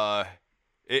 Not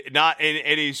in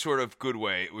any sort of good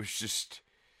way.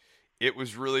 It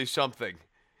was really something.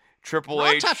 Triple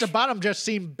H. Top to bottom just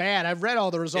seemed bad. I've read all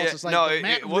the results. Yeah, it's like no, the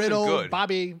Matt it wasn't Riddle, good.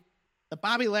 The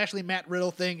Bobby Lashley, Matt Riddle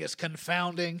thing is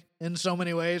confounding in so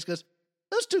many ways because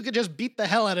those two could just beat the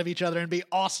hell out of each other and be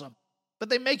awesome. But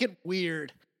they make it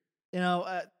weird.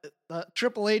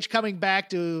 Triple H coming back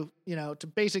to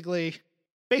basically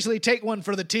take one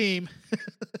for the team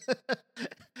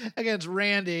against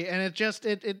Randy. And it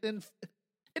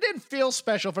didn't feel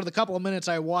special for the couple of minutes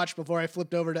I watched before I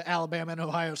flipped over to Alabama and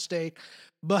Ohio State.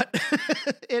 But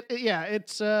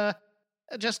it's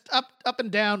just up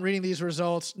and down reading these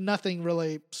results. Nothing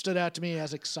really stood out to me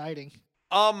as exciting.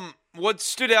 What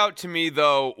stood out to me,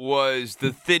 though, was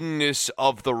the thinness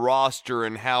of the roster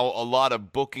and how a lot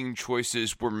of booking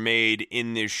choices were made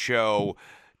in this show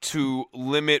to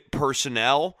limit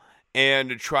personnel and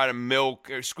to try to milk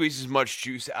or squeeze as much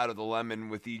juice out of the lemon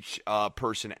with each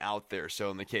person out there. So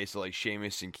in the case of like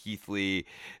Sheamus and Keith Lee,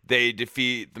 they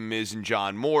defeat The Miz and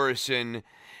John Morrison.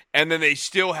 And then they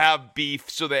still have beef,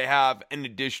 so they have an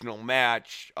additional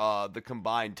match. The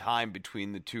combined time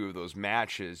between the two of those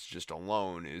matches just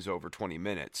alone is over 20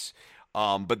 minutes.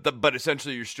 But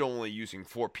essentially you're still only using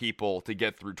 4 people to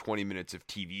get through 20 minutes of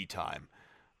TV time.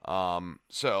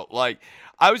 So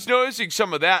I was noticing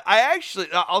some of that.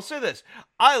 I'll say this.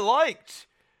 I liked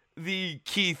the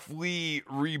Keith Lee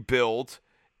rebuild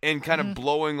and kind of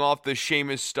blowing off the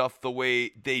Sheamus stuff the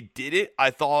way they did it.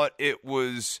 I thought it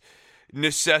was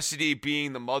necessity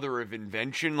being the mother of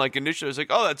invention. Like, initially I was like,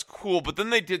 oh, that's cool. But then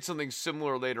they did something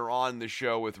similar later on in the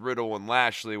show with Riddle and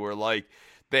Lashley where, like,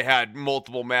 they had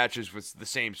multiple matches with the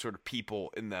same sort of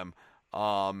people in them.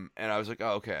 And I was like,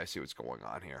 oh, okay, I see what's going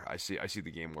on here. I see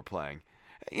the game we're playing.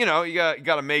 You know, you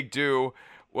got to make do.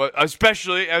 Well,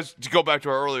 especially as to go back to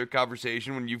our earlier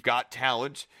conversation, when you've got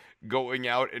talent going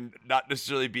out and not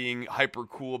necessarily being hyper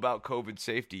cool about COVID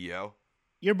safety, yo.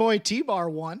 Your boy T-Bar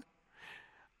won.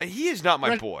 He is not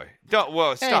my boy.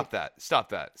 Stop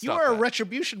that. You are a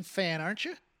Retribution fan, aren't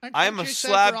you? I am a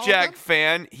Slapjack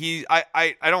fan.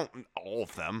 I don't all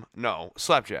of them. No,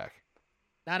 Slapjack.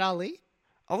 Not Ali?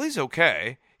 Ali's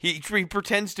okay. He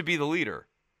pretends to be the leader.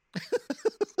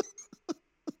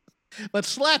 But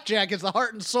Slapjack is the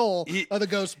heart and soul of the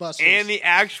Ghostbusters. And the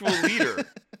actual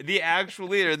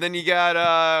leader. Then you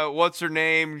got, what's her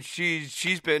name?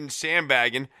 She's been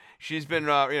sandbagging. She's been,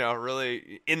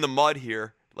 really in the mud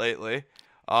here lately.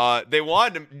 They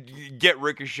wanted to get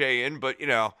Ricochet in, but,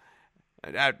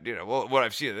 what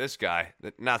I've seen of this guy,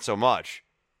 not so much.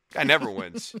 Guy never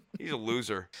wins. He's a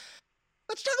loser.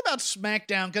 Let's talk about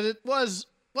SmackDown, because it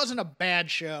wasn't a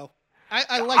bad show.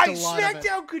 I liked a lot of it.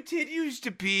 SmackDown continues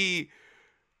to be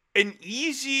an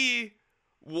easy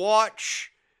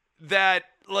watch that,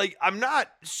 like, I'm not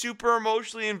super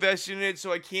emotionally invested in it,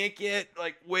 so I can't get,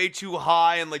 like, way too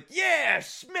high and, like, yeah,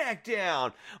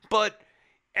 SmackDown. But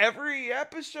every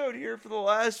episode here for the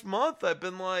last month, I've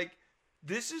been like,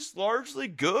 this is largely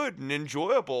good and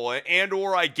enjoyable, and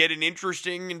or I get an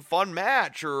interesting and fun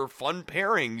match or fun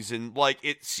pairings, and, like,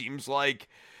 it seems like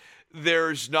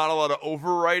there's not a lot of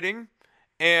overwriting.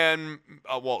 And,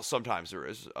 sometimes there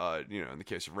is, in the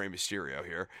case of Rey Mysterio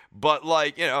here. But,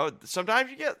 like,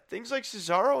 sometimes you get things like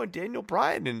Cesaro and Daniel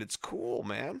Bryan, and it's cool,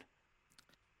 man.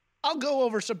 I'll go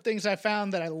over some things I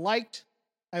found that I liked.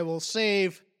 I will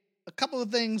save a couple of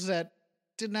things that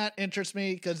did not interest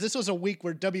me, because this was a week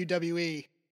where WWE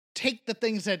take the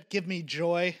things that give me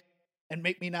joy and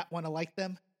make me not want to like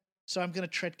them. So I'm going to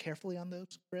tread carefully on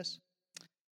those, Chris.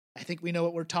 I think we know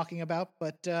what we're talking about,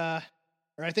 but...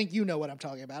 Or I think you know what I'm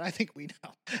talking about. I think we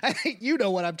know. I think you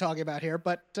know what I'm talking about here.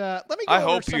 But let me go I over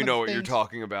hope some you of know the what you're things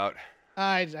talking about.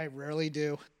 I rarely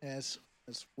do, as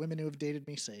women who have dated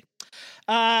me say.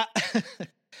 I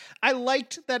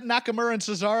liked that Nakamura and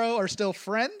Cesaro are still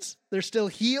friends. They're still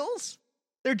heels.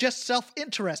 They're just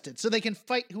self-interested, so they can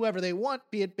fight whoever they want,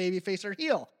 be it babyface or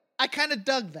heel. I kind of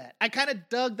dug that. I kind of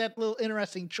dug that little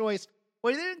interesting choice.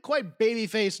 Well, they didn't quite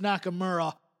babyface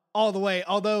Nakamura all the way,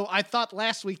 although I thought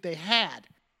last week they had.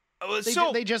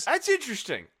 They just that's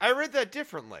interesting. I read that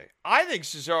differently. I think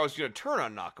Cesaro's going to turn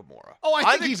on Nakamura. Oh,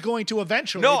 I think he's going to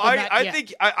eventually. No, I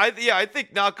think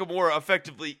Nakamura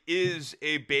effectively is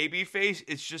a babyface.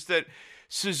 It's just that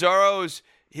Cesaro's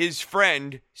his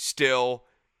friend still,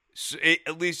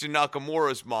 at least in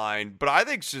Nakamura's mind. But I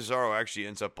think Cesaro actually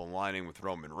ends up aligning with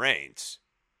Roman Reigns.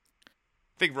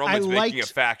 I think Roman's making a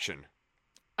faction.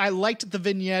 I liked the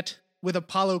vignette with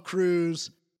Apollo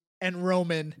Crews and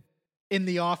Roman in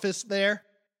the office there,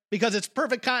 because it's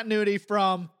perfect continuity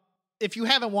from, if you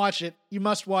haven't watched it, you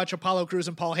must watch Apollo Crews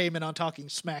and Paul Heyman on Talking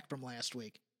Smack from last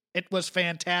week. It was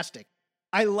fantastic.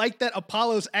 I like that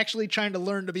Apollo's actually trying to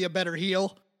learn to be a better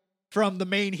heel from the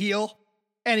main heel,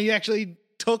 and he actually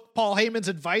took Paul Heyman's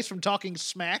advice from Talking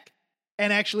Smack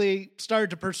and actually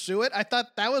started to pursue it. I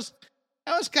thought that was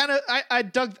kind of, I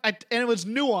dug, and it was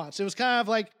nuanced. It was kind of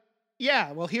like,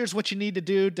 yeah, well, here's what you need to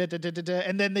do,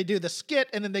 and then they do the skit,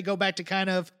 and then they go back to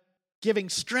kind of giving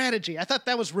strategy. I thought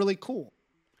that was really cool.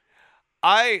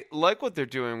 I like what they're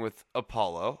doing with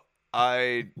Apollo.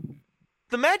 The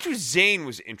match with Zayn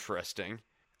was interesting.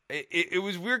 It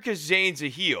was weird because Zayn's a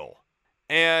heel,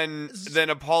 and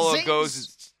then Apollo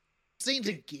goes. Zayn's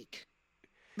a geek.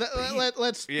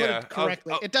 Let's put it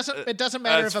correctly. It doesn't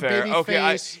matter if a baby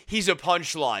face. He's a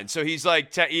punchline, so he's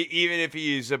like even if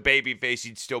he's a baby face,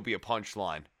 he'd still be a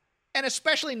punchline. And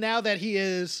especially now that he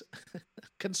is a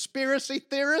conspiracy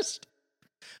theorist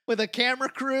with a camera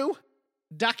crew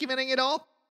documenting it all,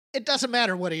 it doesn't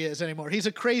matter what he is anymore. He's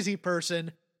a crazy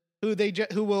person who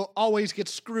will always get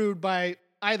screwed by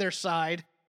either side.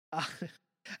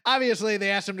 Obviously, they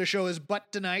asked him to show his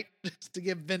butt tonight just to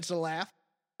give Vince a laugh.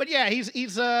 But yeah,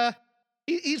 he's a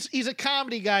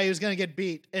comedy guy who's gonna get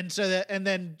beat, and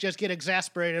then just get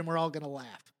exasperated, and we're all gonna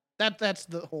laugh. That's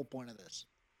the whole point of this.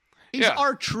 He's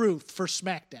our truth for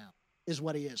SmackDown, is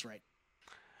what he is right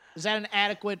now. Is that an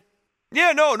adequate?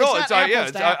 Yeah, no,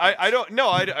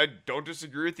 I don't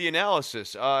disagree with the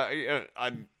analysis. I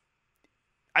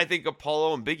think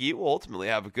Apollo and Big E will ultimately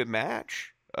have a good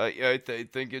match. I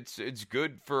think it's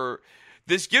good for.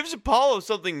 This gives Apollo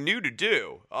something new to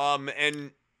do.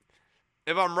 And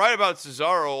if I'm right about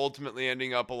Cesaro ultimately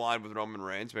ending up aligned with Roman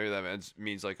Reigns, maybe that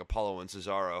means like Apollo and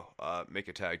Cesaro make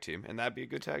a tag team, and that'd be a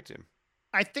good tag team.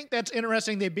 I think that's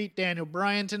interesting. They beat Daniel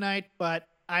Bryan tonight, but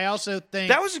I also think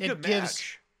that was a good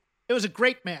match. It was a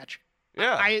great match.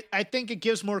 Yeah. I think it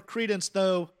gives more credence,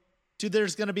 though, to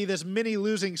there's going to be this mini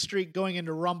losing streak going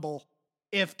into Rumble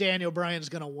if Daniel Bryan's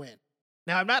going to win.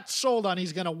 Now, I'm not sold on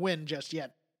he's going to win just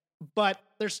yet, but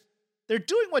they're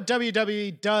doing what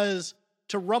WWE does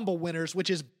to Rumble winners, which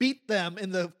is beat them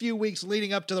in the few weeks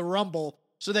leading up to the Rumble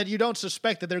so that you don't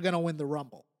suspect that they're going to win the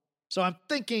Rumble. So I'm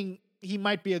thinking he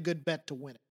might be a good bet to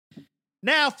win it.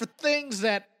 Now for things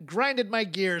that grinded my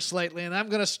gears slightly, and I'm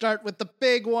going to start with the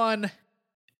big one.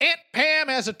 Aunt Pam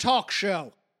has a talk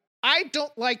show. I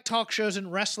don't like talk shows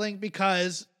in wrestling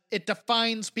because it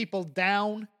defines people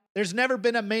down. There's never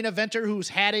been a main eventer who's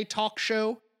had a talk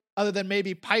show other than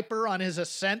maybe Piper on his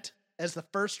ascent as the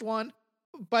first one.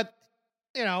 But,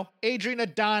 you know, Adrian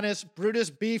Adonis,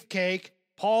 Brutus Beefcake,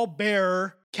 Paul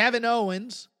Bearer, Kevin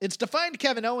Owens. It's defined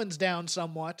Kevin Owens down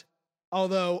somewhat.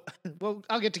 Although, well,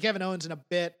 I'll get to Kevin Owens in a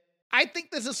bit. I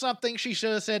think this is something she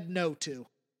should have said no to,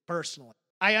 personally.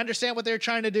 I understand what they're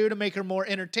trying to do to make her more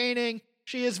entertaining.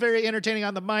 She is very entertaining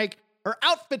on the mic. Her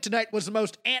outfit tonight was the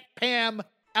most Aunt Pam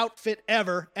outfit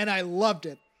ever, and I loved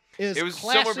it. It was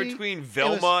classy. Somewhere between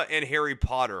Velma and Harry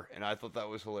Potter, and I thought that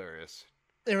was hilarious.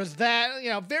 There was that, you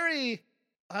know, very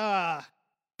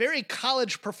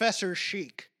college professor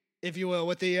chic, if you will,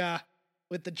 with the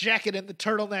jacket and the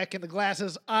turtleneck and the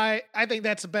glasses. I think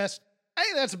that's the best. I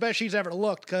think that's the best she's ever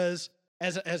looked. Because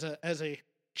as a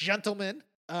gentleman,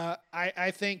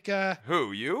 I think.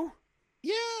 Who, you?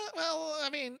 Yeah, well,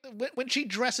 I mean, when she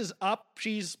dresses up,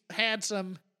 she's had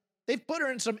some. They've put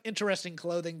her in some interesting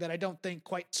clothing that I don't think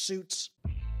quite suits.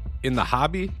 In the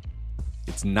hobby,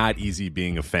 it's not easy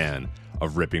being a fan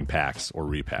of ripping packs or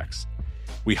repacks.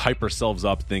 We hype ourselves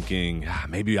up thinking,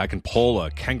 maybe I can pull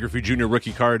a Ken Griffey Jr.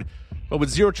 rookie card, but with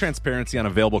zero transparency on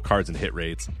available cards and hit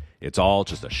rates, it's all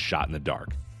just a shot in the dark.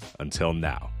 Until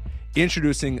now.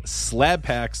 Introducing Slab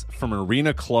Packs from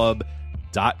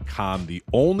ArenaClub.com, the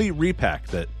only repack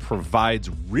that provides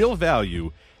real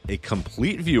value, a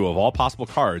complete view of all possible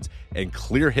cards, and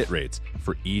clear hit rates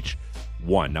for each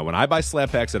one. Now, when I buy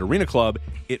Slab Packs at Arena Club,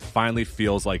 it finally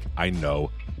feels like I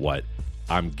know what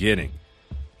I'm getting.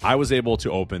 I was able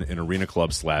to open an Arena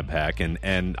Club slab pack,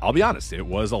 and I'll be honest, it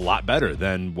was a lot better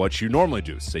than what you normally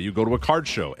do. Say you go to a card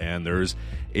show, and there's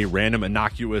a random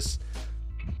innocuous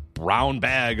brown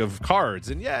bag of cards,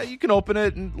 and yeah, you can open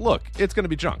it, and look, it's going to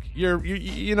be junk.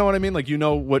 You know what I mean? Like, you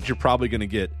know what you're probably going to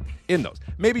get in those.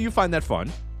 Maybe you find that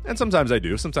fun, and sometimes I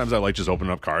do. Sometimes I like just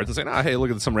opening up cards and saying, hey,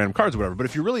 look at some random cards or whatever. But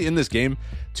if you're really in this game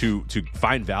to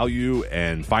find value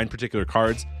and find particular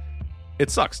cards,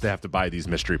 it sucks to have to buy these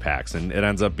mystery packs, and it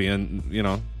ends up being,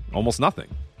 almost nothing,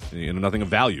 nothing of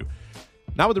value.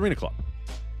 Not with Arena Club.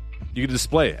 You can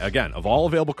display, again, of all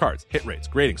available cards, hit rates,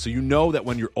 grading, so you know that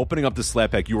when you're opening up this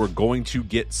slab pack, you are going to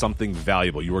get something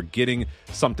valuable. You are getting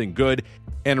something good.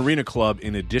 And Arena Club,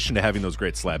 in addition to having those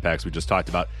great slab packs we just talked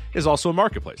about, is also a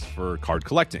marketplace for card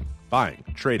collecting, buying,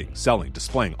 trading, selling,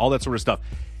 displaying, all that sort of stuff.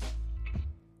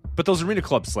 But those Arena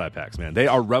Club slab packs, man, they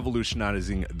are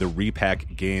revolutionizing the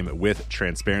repack game with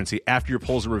transparency. After your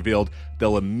pulls are revealed,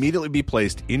 they'll immediately be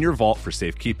placed in your vault for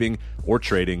safekeeping or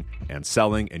trading and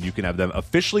selling, and you can have them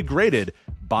officially graded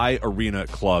by Arena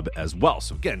Club as well.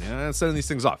 So again, sending these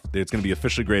things off, it's going to be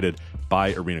officially graded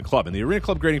by Arena Club. And the Arena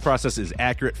Club grading process is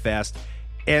accurate, fast,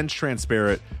 and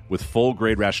transparent, with full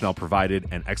grade rationale provided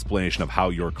and explanation of how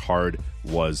your card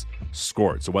was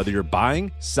scored. So whether you're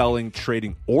buying, selling,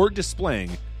 trading, or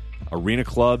displaying, Arena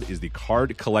Club is the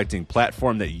card collecting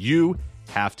platform that you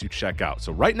have to check out.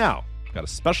 So right now, I've got a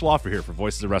special offer here for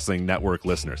Voices of Wrestling Network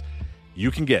listeners.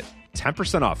 You can get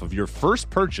 10% off of your first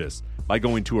purchase by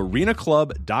going to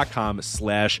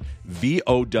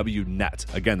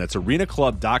arenaclub.com/VOWnet. Again, that's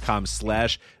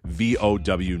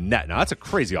arenaclub.com/VOWnet. Now, that's a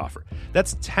crazy offer.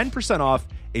 That's 10% off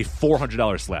a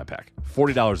 $400 slab pack.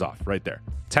 $40 off right there.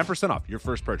 10% off your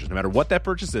first purchase. No matter what that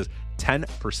purchase is,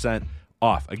 10%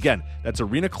 off. Again, that's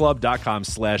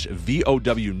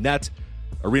arenaclub.com/VOWnet,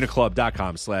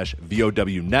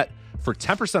 arenaclub.com/VOWnet for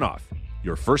 10% off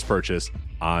your first purchase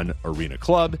on Arena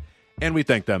Club. And we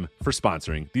thank them for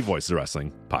sponsoring the Voices of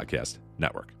Wrestling Podcast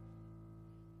Network.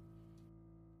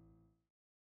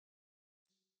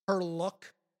 Her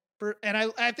look,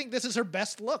 I think this is her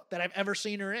best look that I've ever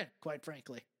seen her in, quite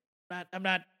frankly. I'm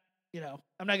not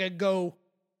gonna go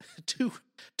too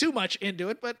much into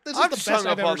it, but this is the best I've ever seen her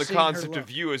look. I'm hung up on the concept of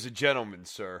you as a gentleman,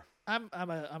 sir. I'm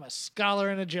a scholar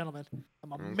and a gentleman.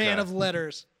 I'm a man of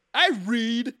letters. I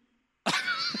read.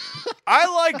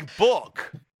 I like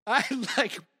book. I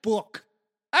like book.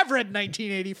 I've read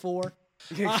 1984.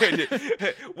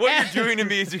 What you're doing to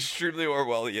me is extremely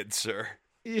Orwellian, sir.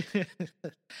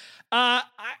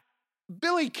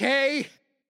 Billy Kay.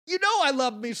 You know I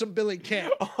love me some Billy Kay.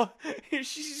 Oh,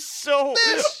 she's so...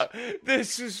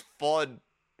 This is fun.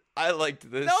 I liked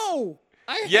this. No,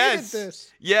 I hated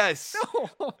this. Yes.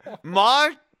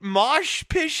 No. Mosh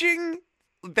pishing?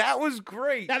 That was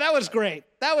great. Now, that was great.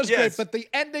 That was Yes. great, but the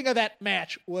ending of that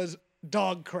match was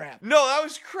dog crap. No, that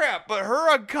was crap, but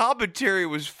her on commentary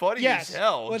was funny as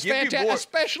hell. Was Give me fantastic, more.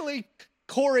 especially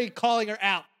Corey calling her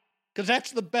out. Because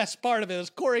that's the best part of it. Is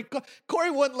Corey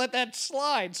wouldn't let that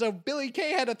slide, so Billy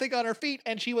Kay had to think on her feet,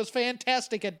 and she was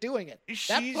fantastic at doing it. That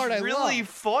She's part I really love.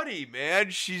 funny,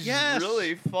 man. She's Yes.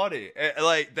 really funny.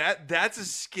 Like that's a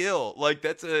skill. Like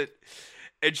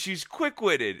and she's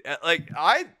quick-witted.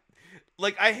 I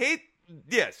hate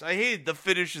the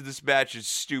finish of this match is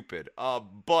stupid.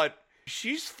 But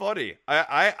she's funny.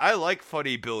 I like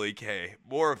funny Billy Kay.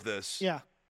 More of this. Yeah.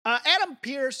 Adam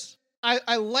Pearce,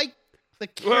 I like the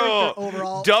character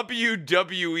overall.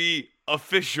 WWE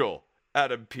official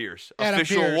Adam Pearce. Adam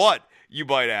Official Pearce. what, you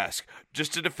might ask?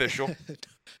 Just an official.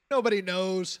 Nobody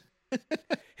knows.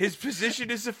 His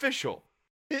position is official.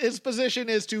 His position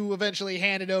is to eventually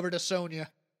hand it over to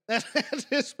Sonya. That's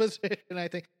his position, I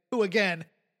think. Who, again,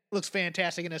 looks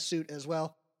fantastic in a suit as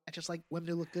well. I just like women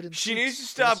who look good in suits. She needs to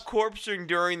stop corpsing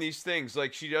during these things.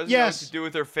 Like, she doesn't know what to do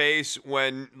with her face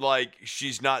when, like,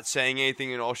 she's not saying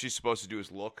anything and all she's supposed to do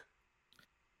is look.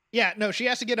 Yeah, no, she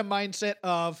has to get a mindset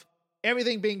of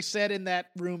everything being said in that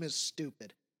room is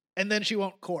stupid. And then she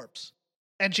won't corpse.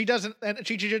 And she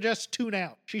should just tune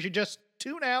out. She should just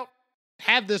tune out,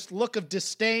 have this look of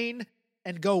disdain,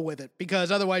 and go with it.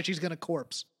 Because otherwise she's going to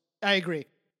corpse. I agree.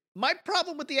 My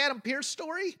problem with the Adam Pearce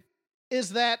story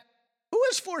is that who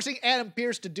is forcing Adam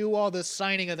Pearce to do all this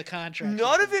signing of the contract?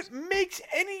 None of it makes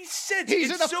any sense.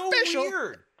 He's it's an so official.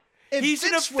 weird. If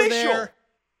an Vince were official. there,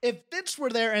 if Vince were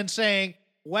there and saying,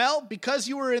 well, because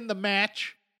you were in the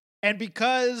match and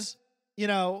because,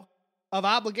 of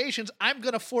obligations, I'm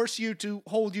going to force you to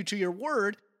hold you to your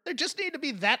word. There just need to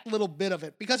be that little bit of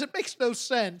it because it makes no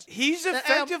sense. He's that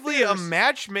Adam effectively a Pearce-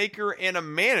 matchmaker and a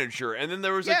manager. And then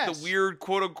there was like the weird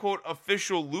quote unquote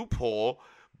official loophole,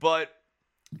 but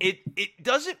it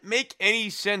doesn't make any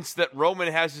sense that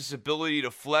Roman has this ability to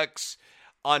flex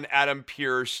on Adam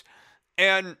Pearce.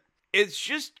 And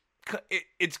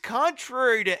it's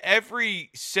contrary to every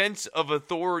sense of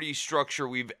authority structure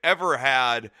we've ever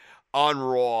had on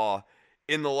Raw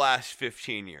in the last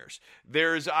 15 years.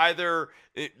 There's either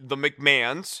the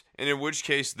McMahons, and in which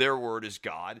case their word is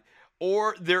God,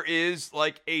 or there is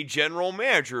like a general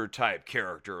manager type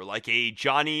character, like a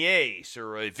Johnny Ace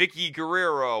or a Vicky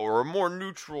Guerrero, or a more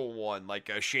neutral one like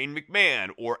a Shane McMahon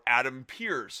or Adam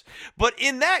Pearce. But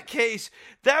in that case,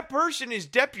 that person is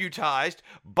deputized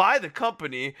by the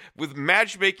company with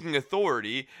matchmaking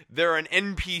authority. They're an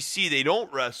NPC. They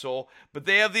don't wrestle, but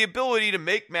they have the ability to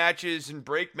make matches and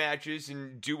break matches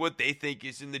and do what they think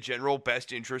is in the general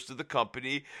best interest of the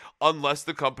company, unless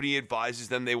the company advises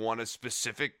them they want a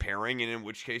specific pairing, and in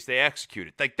which case they execute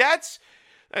it. Like, that's...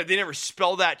 They never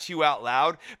spell that to you out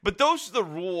loud, but those are the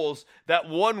rules that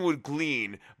one would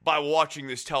glean by watching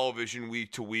this television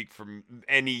week to week from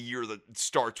any year that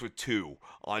starts with 2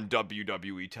 on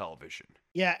WWE television.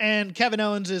 Yeah, and Kevin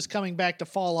Owens is coming back to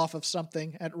fall off of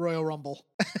something at Royal Rumble.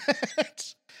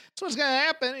 That's what's going to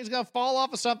happen. He's going to fall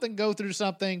off of something, go through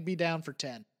something, be down for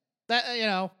 10.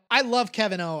 I love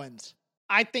Kevin Owens.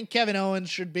 I think Kevin Owens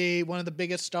should be one of the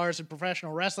biggest stars in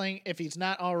professional wrestling, if he's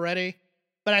not already.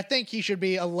 But I think he should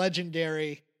be a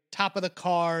legendary, top of the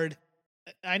card.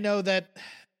 I know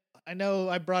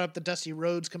I brought up the Dusty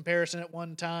Rhodes comparison at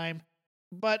one time,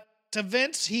 but to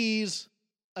Vince, he's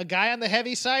a guy on the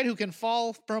heavy side who can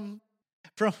fall from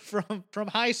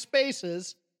high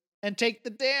spaces and take the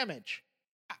damage.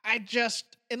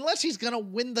 Unless he's going to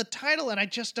win the title, and I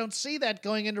just don't see that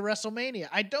going into WrestleMania.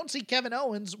 I don't see Kevin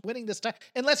Owens winning this title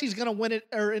unless he's going to win it,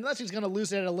 or unless he's going to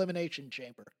lose it at Elimination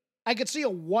Chamber. I could see a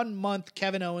 1-month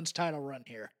Kevin Owens title run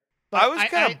here. But I was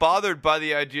kind of bothered by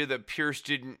the idea that Pierce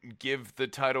didn't give the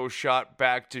title shot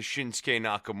back to Shinsuke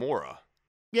Nakamura.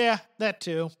 Yeah, that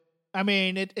too. I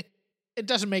mean, it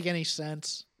doesn't make any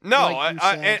sense. No, like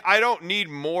I don't need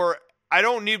more. I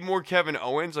don't need more Kevin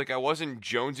Owens. Like, I wasn't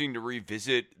jonesing to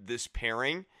revisit this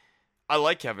pairing. I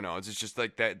like Kevin Owens. It's just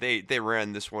like that they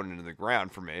ran this one into the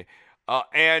ground for me.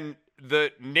 And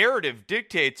the narrative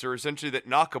dictates are essentially that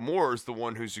Nakamura is the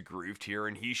one who's aggrieved here,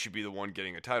 and he should be the one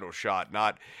getting a title shot,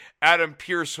 not Adam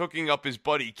Pearce hooking up his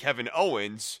buddy Kevin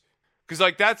Owens. Because,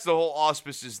 like, that's the whole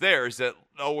auspice is there, is that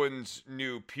Owens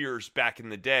knew Pearce back in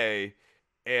the day,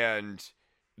 And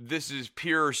this is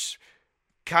Pierce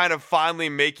kind of finally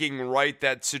making right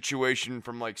that situation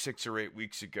from like 6 or 8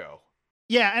 weeks ago.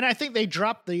 Yeah, and I think they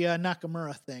dropped the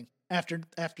Nakamura thing after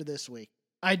this week.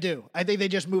 I do. I think they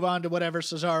just move on to whatever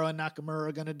Cesaro and Nakamura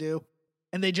are going to do,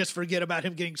 and they just forget about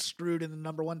him getting screwed in the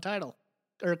number one title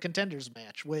or contenders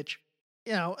match, which,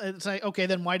 you know, it's like, okay,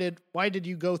 then why did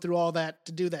you go through all that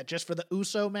to do that? Just for the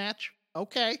Uso match?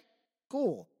 Okay,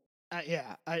 cool.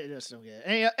 Yeah, I just don't get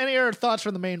it. Any other thoughts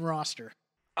from the main roster?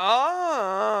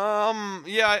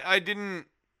 Yeah, I didn't.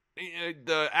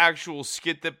 The actual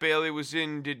skit that Bayley was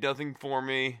in did nothing for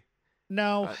me.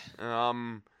 No.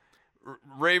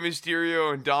 Rey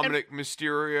Mysterio and Dominic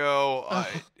Mysterio.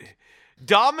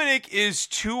 Dominic is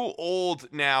too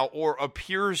old now, or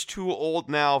appears too old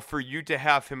now, for you to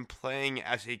have him playing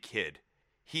as a kid.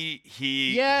 He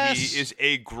is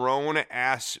a grown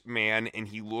ass man, and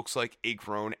he looks like a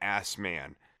grown ass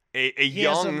man, a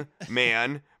young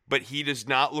man, but he does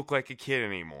not look like a kid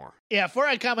anymore. Yeah. Before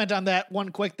I comment on that, one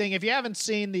quick thing: if you haven't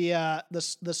seen the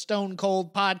Stone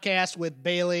Cold podcast with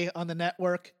Bayley on the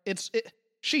network,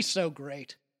 she's so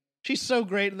great. She's so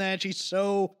great in that. She's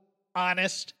so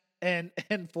honest and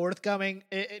forthcoming.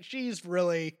 She's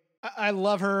really. I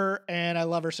love her, and I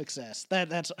love her success.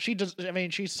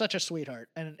 She's such a sweetheart,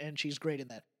 and she's great in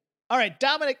that. All right,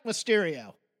 Dominic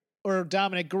Mysterio, or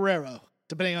Dominic Guerrero,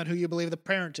 depending on who you believe the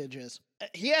parentage is.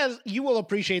 You will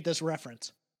appreciate this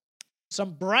reference.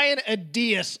 Some Brian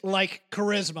Adias-like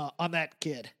charisma on that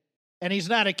kid. And he's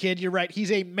not a kid, you're right,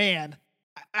 he's a man.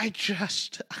 We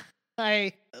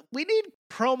need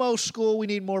promo school, we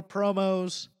need more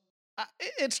promos.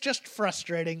 It's just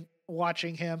frustrating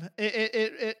watching him.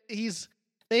 They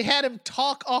had him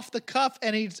talk off the cuff,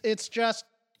 and it's just,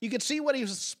 you could see what he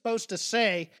was supposed to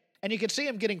say, and you could see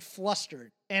him getting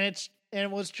flustered. And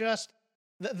it was just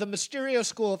the Mysterio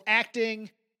school of acting,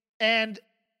 and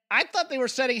I thought they were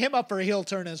setting him up for a heel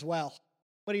turn as well.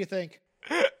 What do you think?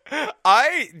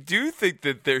 I do think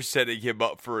that they're setting him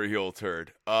up for a heel turn.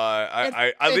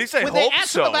 I hope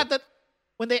so.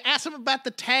 When they asked him about the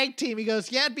tag team, he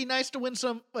goes, yeah, it'd be nice to win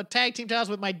some tag team titles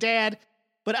with my dad,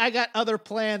 but I got other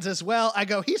plans as well. I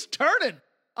go, he's turning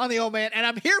on the old man, and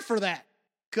I'm here for that.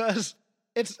 Because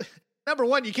it's, number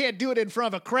one, you can't do it in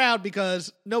front of a crowd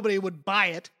because nobody would buy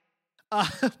it.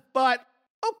 But,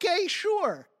 okay,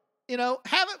 sure. You know,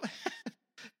 have it.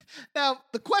 Now,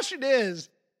 the question is,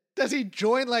 does he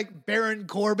join like Baron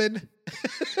Corbin?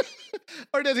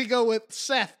 Or does he go with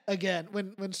Seth again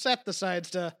when Seth decides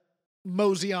to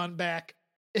mosey on back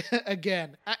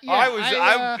again?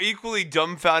 I'm equally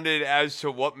dumbfounded as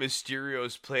to what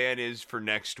Mysterio's plan is for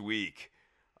next week.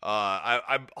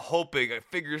 I'm hoping,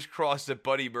 fingers crossed, that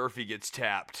Buddy Murphy gets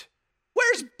tapped.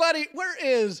 Where's Buddy? Where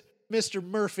is Mr.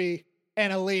 Murphy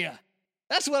and Aaliyah?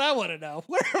 That's what I want to know.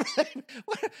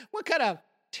 What kind of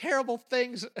terrible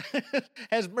things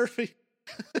has Murphy?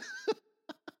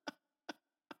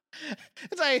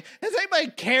 Has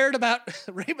anybody cared about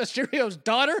Rey Mysterio's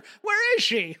daughter? Where is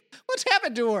she? What's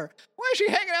happened to her? Why is she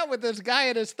hanging out with this guy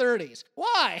in his 30s?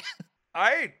 Why?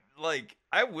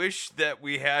 I wish that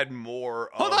we had more.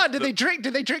 Hold on, did they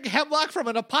drink hemlock from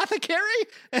an apothecary?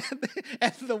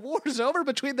 And the war's over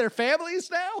between their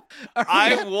families now?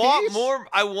 I want more.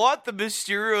 I want the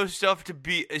Mysterio stuff to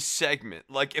be a segment.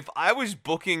 Like, if I was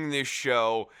booking this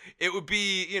show, it would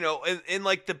be, you know, in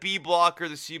like the B block or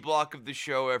the C block of the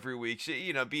show every week. So,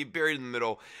 you know, be buried in the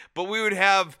middle. But we would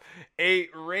have a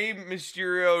Rey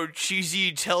Mysterio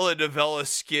cheesy telenovela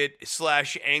skit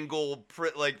 / angle,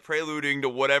 preluding to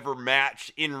whatever match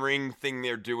in-ring thing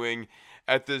they're doing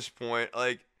at this point.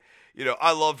 Like, you know,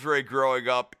 I loved Rey growing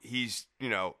up.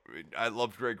 I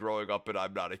loved Rey growing up, but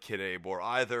I'm not a kid anymore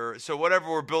either. So whatever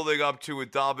we're building up to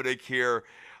with Dominic here,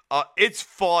 it's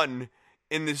fun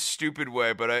in this stupid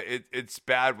way, but it's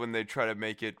bad when they try to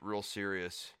make it real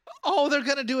serious. Oh, they're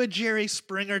going to do a Jerry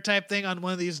Springer type thing on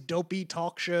one of these dopey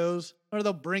talk shows, or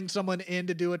they'll bring someone in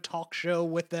to do a talk show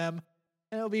with them.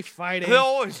 And they'll be fighting. They'll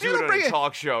always do it on a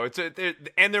talk show.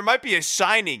 And there might be a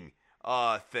signing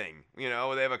thing. You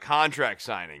know, they have a contract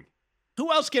signing.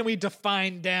 Who else can we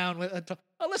define down?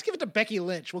 Let's give it to Becky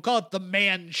Lynch. We'll call it the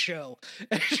Man Show.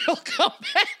 And she'll come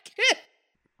back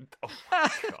in. Oh,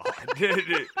 my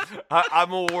God.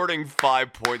 I'm awarding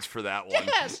 5 points for that one.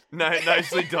 Yes.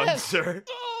 Nicely done, sir.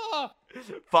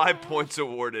 5 points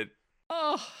awarded.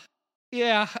 Oh,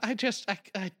 yeah.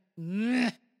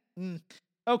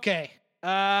 Okay.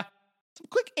 Some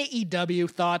quick AEW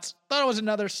thoughts. Thought it was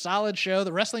another solid show.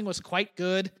 The wrestling was quite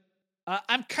good.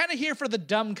 I'm kind of here for the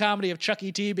dumb comedy of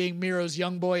Chucky T being Miro's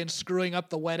young boy and screwing up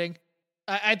the wedding.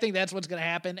 I think that's what's going to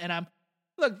happen. And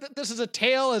look, this is a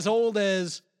tale as old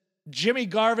as Jimmy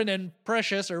Garvin and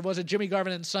Precious, or was it Jimmy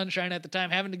Garvin and Sunshine at the time,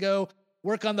 having to go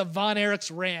work on the Von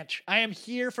Erichs ranch. I am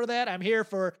here for that. I'm here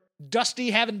for Dusty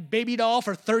having Baby Doll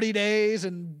for 30 days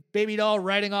and Baby Doll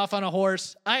riding off on a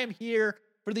horse. I am here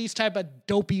for these type of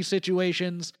dopey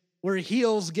situations where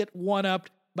heels get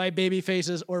one-upped by baby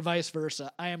faces or vice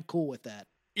versa. I am cool with that.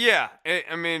 Yeah,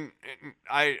 I mean,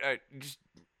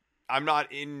 I'm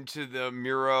not into the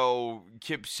Miro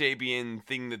Kip Sabian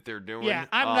thing that they're doing. Yeah,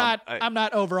 I'm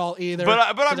not overall either.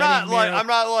 But I'm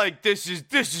not like this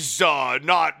is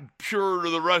not pure to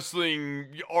the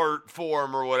wrestling art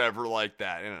form or whatever like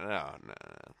that. No,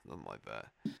 nothing like that.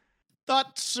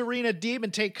 Thought Serena Deeb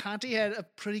and Tay Conti had a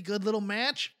pretty good little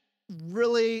match.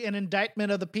 Really an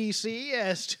indictment of the PC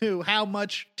as to how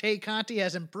much Tay Conti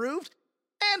has improved,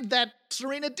 and that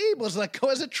Serena Deeb was let go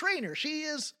as a trainer. She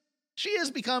has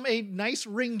become a nice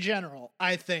ring general,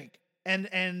 I think.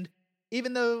 And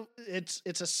even though it's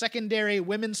a secondary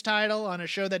women's title on a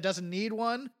show that doesn't need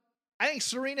one, I think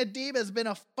Serena Deeb has been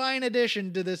a fine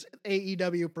addition to this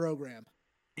AEW program.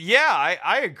 Yeah,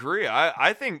 I agree.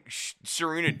 I think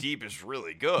Serena Deeb is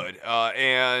really good.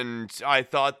 And I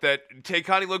thought that Tay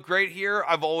Conti looked great here.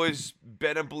 I've always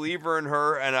been a believer in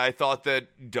her, and I thought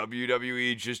that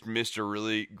WWE just missed a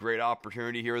really great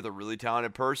opportunity here with a really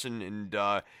talented person. And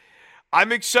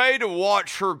I'm excited to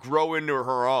watch her grow into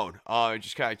her own.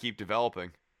 Just kind of keep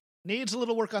developing. Needs a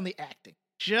little work on the acting.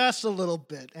 Just a little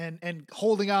bit. And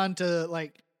holding on to,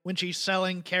 like, when she's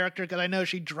selling character, because I know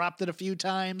she dropped it a few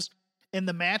times in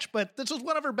the match, but this was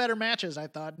one of her better matches, I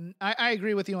thought. And I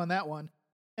agree with you on that one.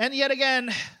 And yet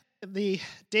again, the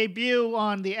debut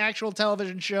on the actual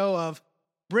television show of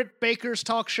Britt Baker's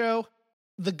talk show,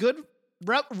 The Good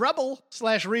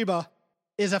Rebel/Reba,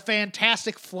 is a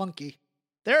fantastic flunky.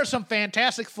 There are some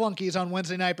fantastic flunkies on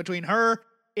Wednesday night between her,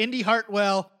 Indy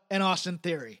Hartwell, and Austin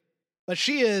Theory. But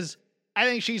I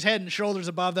think she's head and shoulders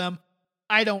above them.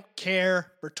 I don't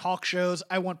care for talk shows.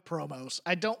 I want promos.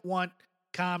 I don't want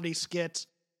comedy skits.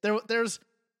 The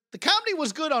comedy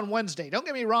was good on Wednesday. Don't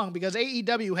get me wrong, because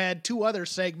AEW had 2 other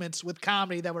segments with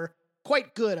comedy that were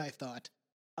quite good, I thought.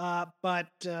 But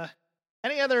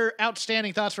any other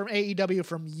outstanding thoughts from AEW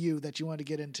from you that you want to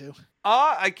get into?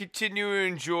 I continue to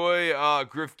enjoy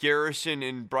Griff Garrison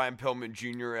and Brian Pillman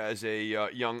Jr. as a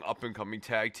young up-and-coming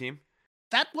tag team.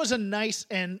 That was a nice,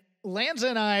 and Lanza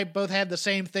and I both had the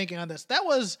same thinking on this. That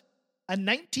was a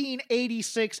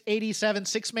 1986-87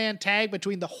 six-man tag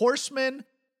between the Horsemen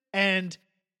and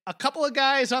a couple of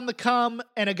guys on the come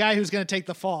and a guy who's going to take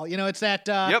the fall. You know, it's that,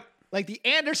 like the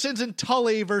Andersons and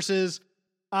Tully versus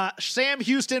Sam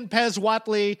Houston, Pez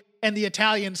Whatley, and the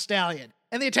Italian Stallion.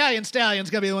 And the Italian Stallion's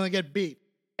going to be the one to get beat.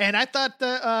 And I thought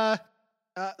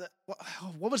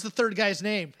what was the third guy's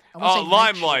name?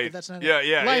 Limelight. That's not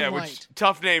yeah. Which,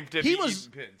 tough name to be was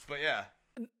pins, but yeah.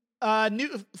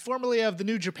 Formerly of the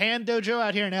New Japan Dojo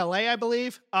out here in LA, I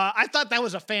believe. I thought that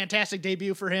was a fantastic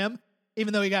debut for him,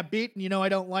 even though he got beaten. You know, I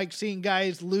don't like seeing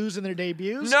guys lose in their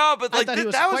debuts. No, but like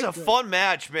that was a fun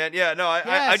match, man. Yeah, no,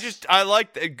 I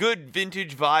liked the good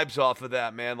vintage vibes off of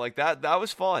that, man. Like that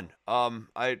was fun.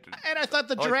 I thought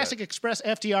the Jurassic Express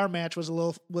FTR match was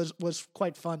was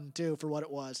quite fun too for what it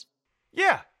was.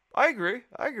 Yeah, I agree.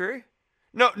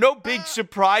 No big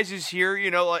surprises here,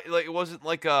 you know, like it wasn't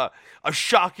like a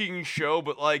shocking show,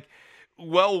 but like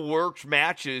well-worked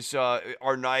matches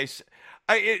are nice.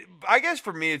 I guess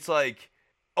for me it's like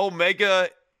Omega,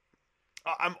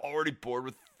 I'm already bored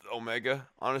with Omega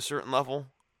on a certain level.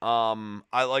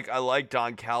 I like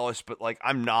Don Callis, but like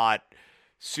I'm not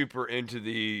super into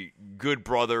the Good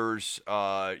Brothers,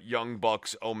 Young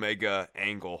Bucks Omega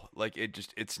angle. Like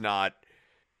it's not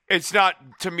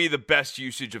to me the best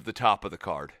usage of the top of the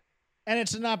card. And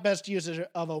it's not best usage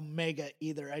of Omega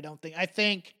either, I don't think. I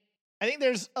think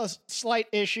there's a slight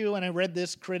issue, and I read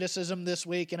this criticism this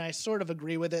week, and I sort of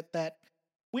agree with it, that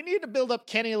we need to build up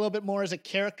Kenny a little bit more as a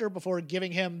character before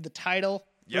giving him the title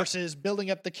versus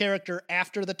building up the character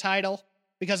after the title,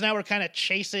 because now we're kind of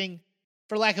chasing,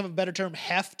 for lack of a better term,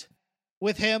 heft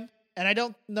with him. And I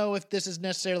don't know if this is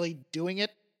necessarily doing it,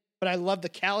 but I love the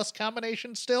Callis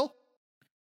combination still.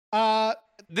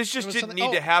 This just didn't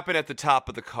need to happen at the top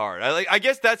of the card. I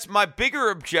guess that's my bigger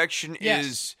objection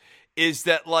is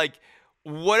that like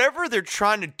whatever they're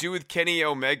trying to do with Kenny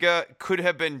Omega could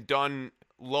have been done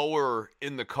lower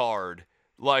in the card,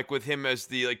 like with him as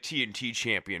the like TNT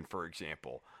champion, for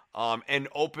example, and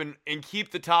open and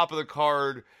keep the top of the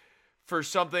card for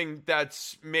something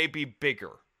that's maybe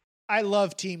bigger. I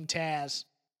love Team Taz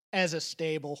as a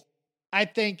stable. I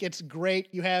think it's great.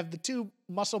 You have the 2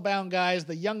 muscle-bound guys,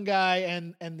 the young guy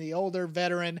and the older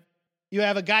veteran. You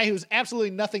have a guy who's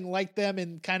absolutely nothing like them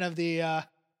in kind of the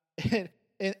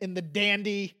in the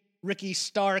dandy Ricky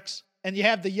Starks, and you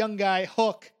have the young guy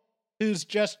Hook, who's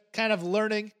just kind of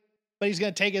learning, but he's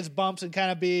going to take his bumps and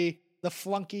kind of be the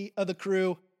flunky of the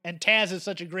crew. And Taz is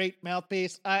such a great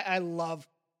mouthpiece. I love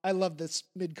this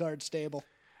mid-card stable.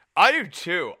 I do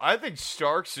too. I think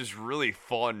Starks is really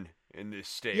fun in this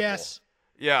stable. Yes.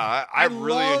 Yeah, I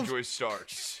really enjoy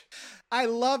Starks. I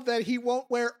love that he won't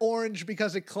wear orange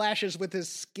because it clashes with his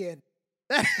skin.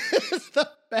 That is the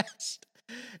best.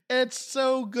 It's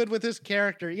so good with his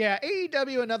character. Yeah,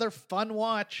 AEW, another fun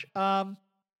watch.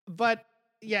 But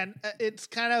yeah, it's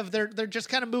kind of they're just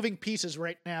kind of moving pieces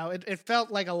right now. It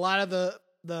felt like a lot of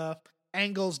the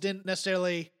angles didn't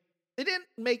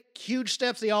make huge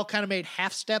steps. They all kind of made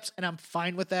half steps, and I'm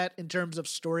fine with that in terms of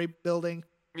story building.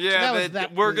 Yeah, so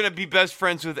we're going to be best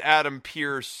friends with Adam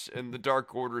Pearce, and the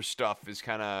Dark Order stuff is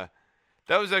kind of...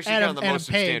 That was actually kind of the most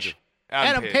substantial.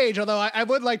 Adam Page, although I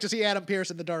would like to see Adam Pearce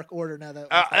in the Dark Order now. That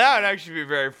would actually be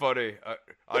very funny.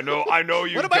 I know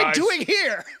you What am guys... I doing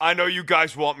here? I know you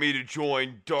guys want me to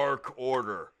join Dark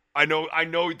Order. I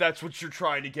know that's what you're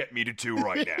trying to get me to do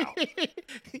right now.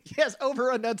 Yes,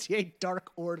 over-enunciate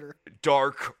Dark Order.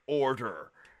 Dark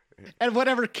Order. And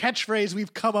whatever catchphrase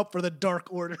we've come up for the Dark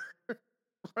Order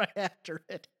right after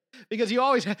it. Because you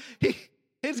always...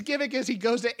 his gimmick is he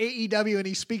goes to AEW and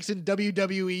he speaks in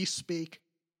WWE speak.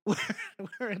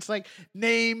 Where it's like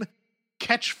name,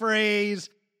 catchphrase,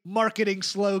 marketing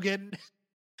slogan.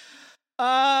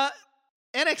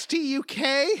 NXT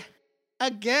UK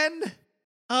again.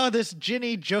 Oh, this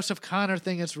Ginny Joseph Connor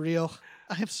thing is real.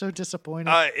 I am so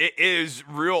disappointed. It is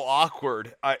real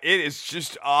awkward. It is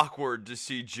just awkward to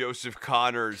see Joseph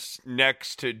Connors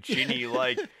next to Ginny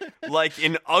like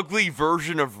an ugly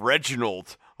version of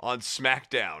Reginald on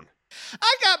SmackDown.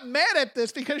 I got mad at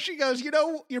this because she goes,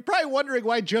 you're probably wondering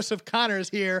why Joseph Connor is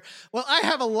here. Well, I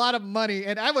have a lot of money,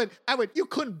 and you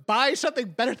couldn't buy something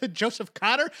better than Joseph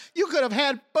Connor. You could have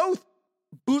had both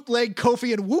bootleg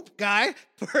Kofi and Whoop guy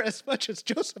for as much as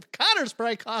Joseph Connor's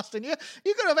probably costing you.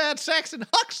 You could have had Saxon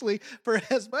Huxley for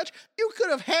as much. You could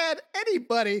have had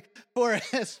anybody for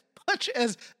as much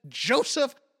as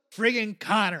Joseph friggin'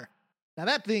 Connor. Now,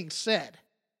 that being said,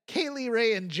 Kaylee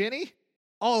Ray and Ginny,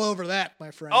 all over that,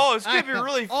 my friend. Oh, it's going to be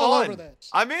really fun. All over this.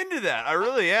 I'm into that. I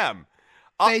really am.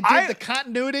 They did the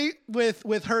continuity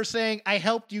with her saying, I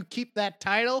helped you keep that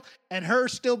title, and her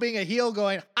still being a heel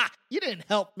going, you didn't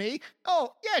help me.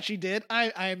 Oh, yeah, she did.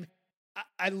 I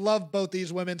love both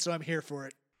these women, so I'm here for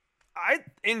it. I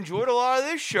enjoyed a lot of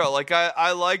this show. Like,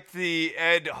 I liked the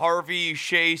Ed Harvey,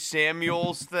 Shea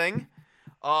Samuels thing.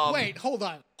 Wait, hold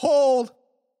on.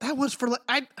 That was for...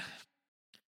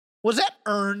 was that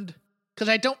earned? Because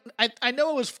I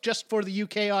know it was just for the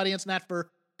UK audience, not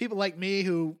for people like me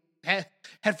who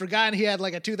had forgotten he had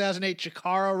like a 2008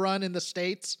 Chikara run in the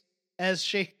States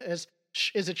is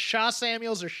it Shaw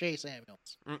Samuels or Shea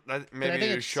Samuels? Maybe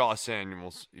it's Shaw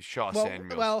Samuels.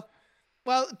 Samuels.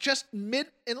 Well, just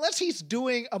unless he's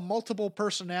doing a multiple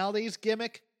personalities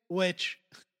gimmick, which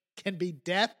can be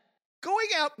death, going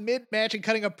out mid-match and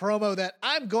cutting a promo that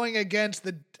I'm going against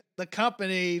the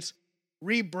company's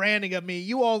rebranding of me.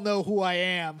 You all know who I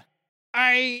am.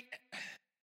 I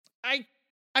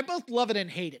both love it and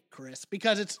hate it, Chris,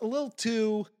 because it's a little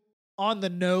too on the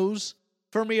nose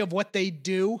for me of what they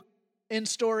do in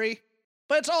story.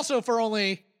 But it's also for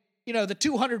only, the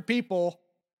 200 people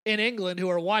in England who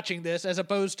are watching this, as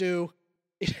opposed to,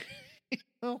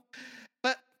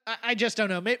 but I just don't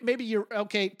know. Maybe you're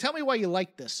okay. Tell me why you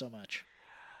like this so much.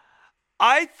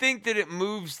 I think that it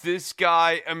moves this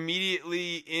guy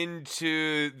immediately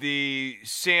into the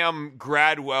Sam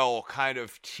Gradwell kind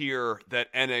of tier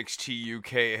that NXT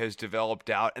UK has developed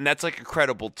out, and that's like a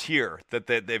credible tier that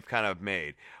they've kind of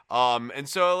made. And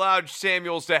so it allowed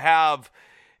Samuels to have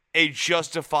a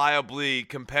justifiably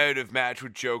competitive match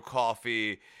with Joe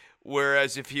Coffey,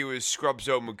 whereas if he was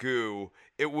Scrubzo Magoo,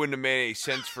 it wouldn't have made any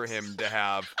sense for him to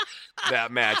have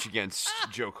that match against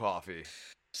Joe Coffey.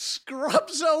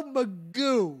 Scrubzo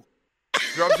Magoo.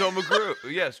 Scrubzo Magoo.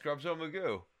 Yeah, Scrubzo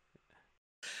Magoo.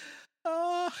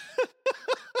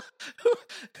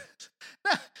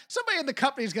 Somebody in the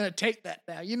company is going to take that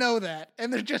now. You know that.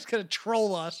 And they're just going to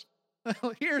troll us.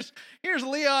 Here's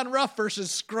Leon Ruff versus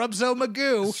Scrubzo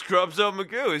Magoo. Scrubzo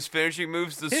Magoo. His finishing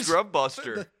move's the Scrub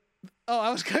Buster. I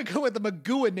was going to go with the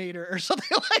Magooinator or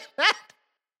something like that.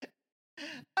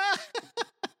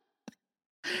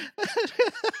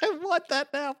 I want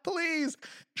that now. Please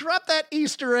drop that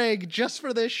Easter egg just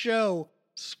for this show.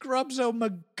 Scrubzo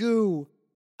Magoo.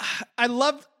 I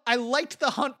liked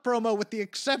the Hunt promo with the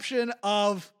exception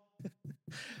of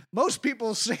most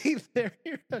people say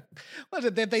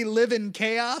that they live in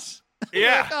chaos.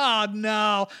 Yeah. Oh,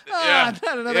 no. Yeah.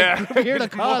 Not another group here to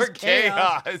cause More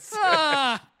chaos.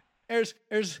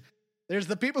 There's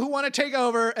the people who want to take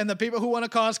over and the people who want to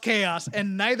cause chaos,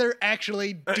 and neither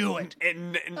actually do it.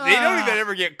 And they don't even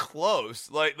ever get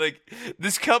close. Like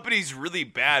this company's really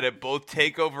bad at both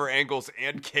takeover angles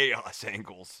and chaos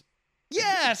angles.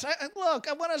 Yes, look,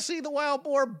 I want to see the wild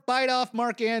boar bite off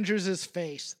Mark Andrews'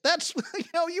 face. That's,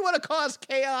 you want to cause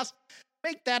chaos,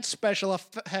 make that special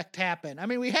effect happen. I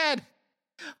mean, we had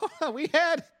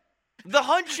The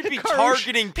Hunt should be Karush.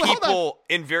 targeting Well, hold people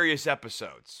in various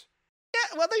episodes.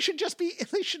 Yeah, well, they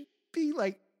should be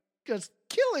like just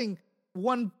killing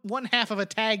one half of a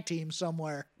tag team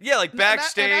somewhere. Yeah, like And I-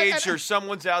 backstage or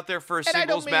someone's out there for a And I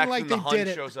don't singles mean match like and the they Hunt did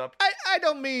it. shows up. I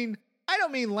don't mean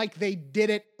like they did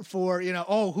it for,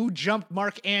 who jumped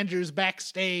Mark Andrews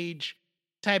backstage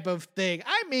type of thing.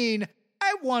 I mean,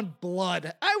 I want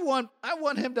blood. I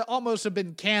want him to almost have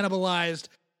been cannibalized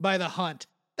by the Hunt.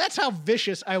 That's how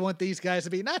vicious I want these guys to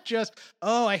be. Not just,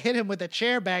 I hit him with a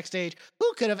chair backstage.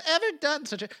 Who could have ever done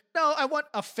such a... No, I want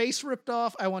a face ripped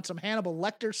off. I want some Hannibal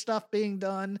Lecter stuff being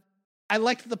done. I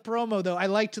liked the promo, though. I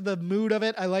liked the mood of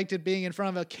it. I liked it being in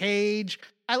front of a cage.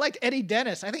 I liked Eddie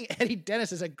Dennis. I think Eddie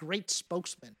Dennis is a great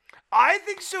spokesman. I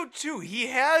think so, too. He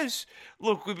has...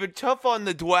 Look, we've been tough on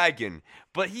the Dwagon,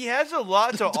 but he has a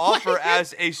lot to offer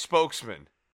as a spokesman.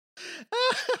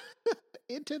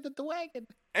 Into the wagon.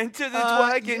 Into the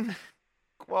Dwagon.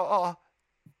 Well,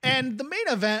 And the main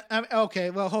event... okay,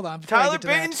 well, hold on. before I Tyler get to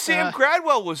Bate that, and Sam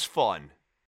Gradwell was fun.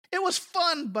 It was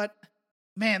fun, but...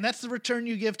 Man, that's the return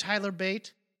you give Tyler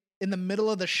Bate in the middle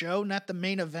of the show, not the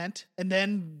main event, and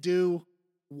then do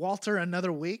Walter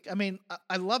another week. I mean,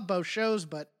 I love both shows,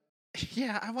 but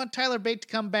yeah, I want Tyler Bate to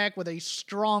come back with a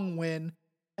strong win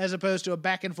as opposed to a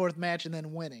back and forth match and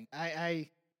then winning. I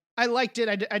liked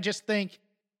it. I just think,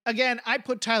 again, I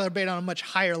put Tyler Bate on a much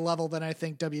higher level than I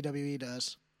think WWE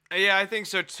does. Yeah, I think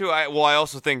so too. I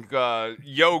also think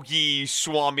Yogi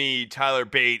Swami Tyler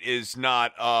Bate is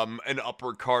not an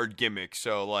upper card gimmick,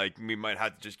 so like we might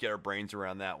have to just get our brains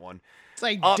around that one. It's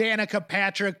like Danica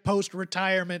Patrick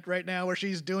post-retirement right now, where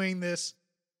she's doing this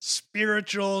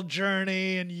spiritual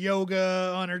journey and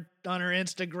yoga on her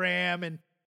Instagram and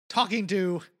talking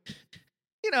to,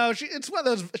 it's one of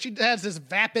those. She has this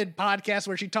vapid podcast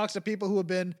where she talks to people who have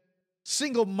been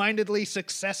single-mindedly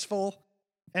successful.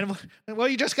 And well,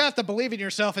 you just have to believe in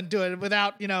yourself and do it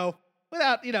without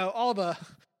all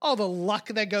the luck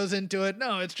that goes into it.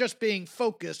 No, it's just being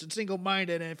focused and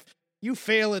single-minded. And if you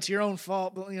fail, it's your own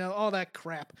fault. All that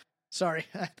crap. Sorry,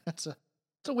 it's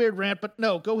a weird rant, but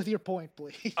no, go with your point,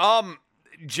 please.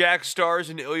 Jack Stars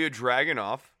and Ilya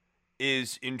Dragunov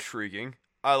is intriguing.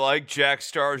 I like Jack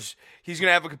Stars. He's going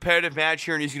to have a competitive match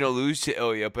here, and he's going to lose to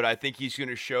Ilya, but I think he's going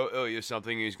to show Ilya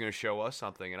something, and he's going to show us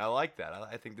something, and I like that.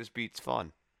 I think this beat's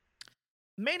fun.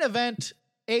 Main event,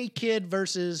 A-Kid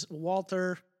versus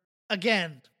Walter.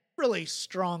 Again, really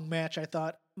strong match, I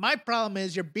thought. My problem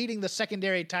is you're beating the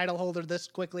secondary title holder this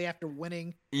quickly after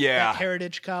winning that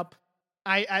Heritage Cup.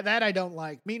 I don't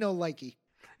like. Me no likey.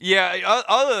 Yeah,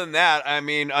 other than that, I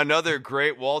mean, another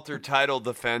great Walter title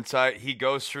defense. He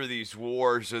goes through these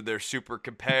wars, and they're super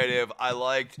competitive. I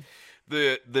liked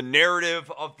the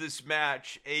narrative of this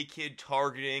match, A-Kid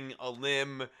targeting a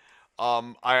limb.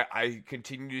 I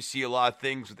continue to see a lot of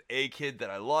things with A-Kid that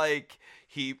I like.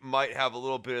 He might have a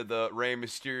little bit of the Rey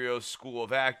Mysterio school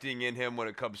of acting in him when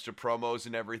it comes to promos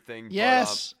and everything.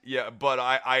 Yes. But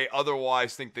I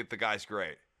otherwise think that the guy's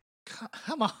great.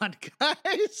 Come on,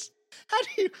 guys.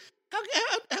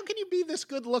 How can you be this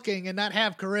good looking and not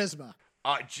have charisma?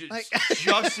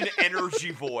 Just an energy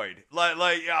void.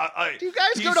 Do you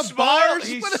guys go to bars?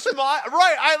 He smile.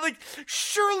 Right.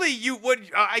 Surely you would.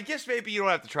 I guess maybe you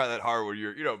don't have to try that hard when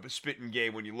you're, spitting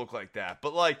game when you look like that.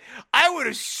 But I would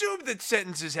assume that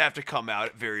sentences have to come out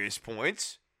at various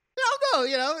points. No.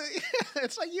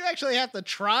 It's like you actually have to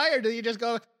try, or do you just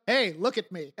go, "Hey, look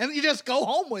at me," and you just go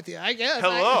home with you? I guess.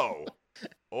 Hello.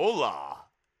 Hola.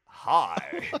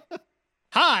 Hi.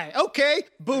 Hi. Okay.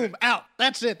 Boom. Out.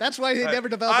 That's it. That's why they never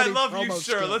developed any I love you, promo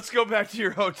sir. skills. Let's go back to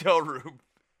your hotel room.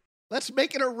 Let's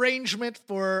make an arrangement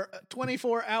for a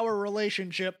 24-hour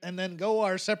relationship and then go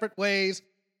our separate ways.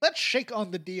 Let's shake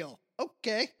on the deal.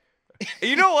 Okay.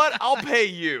 You know what? I'll pay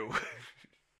you.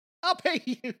 I'll pay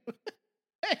you.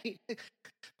 Hey,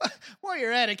 while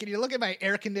you're at it, can you look at my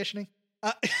air conditioning?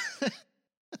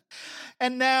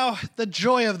 And now, the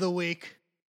joy of the week.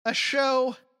 A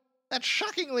show that,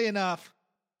 shockingly enough,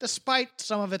 despite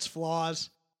some of its flaws,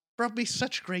 brought me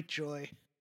such great joy.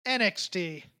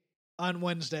 NXT on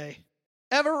Wednesday.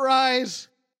 Ever Rise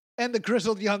and the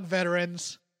Grizzled Young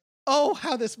Veterans. Oh,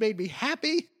 how this made me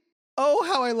happy Oh,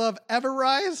 how I love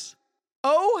Everrise.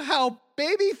 Oh, how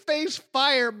babyface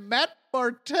fire Matt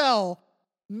Bartel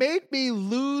made me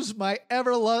lose my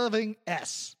ever-loving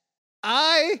S.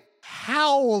 I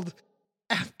howled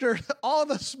after all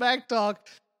the smack talk.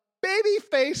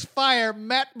 Babyface fire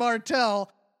Matt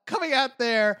Bartel coming out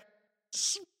there.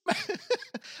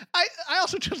 I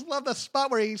also just love the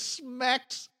spot where he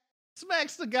smacks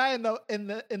the guy in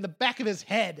the back of his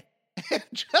head and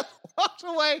just walks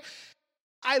away.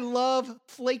 I love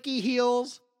flaky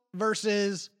heels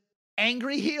versus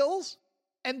angry heels,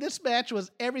 and this match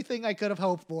was everything I could have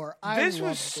hoped for. This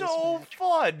was so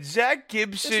fun. Zach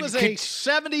Gibson. This was a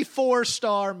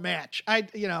 74-star match.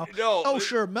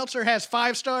 Sure, Meltzer has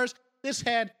 5 stars. This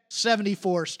had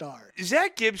 74 stars.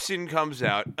 Zach Gibson comes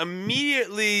out,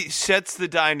 immediately sets the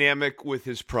dynamic with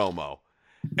his promo.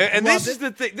 And this is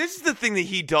the thing. This is the thing that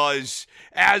he does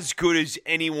as good as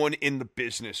anyone in the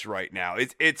business right now.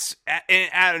 It's at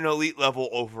an elite level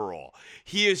overall.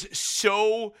 He is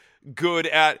so good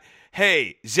at,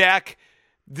 hey, Zach,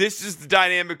 this is the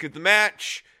dynamic of the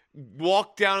match.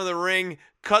 Walk down to the ring,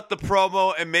 cut the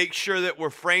promo, and make sure that we're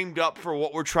framed up for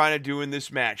what we're trying to do in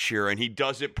this match here. And he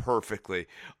does it perfectly.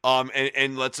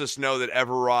 And lets us know that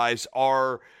Everrise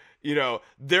are,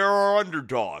 there are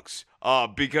underdogs.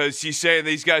 Because he's saying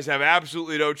these guys have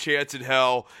absolutely no chance in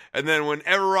hell. And then when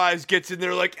Everrise gets in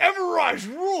there, like, Everrise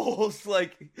rules.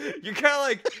 Like, you're kind of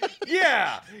like,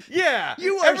 yeah.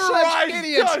 You are such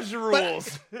idiots. Does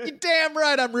rules. You're damn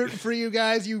right I'm rooting for you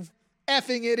guys, you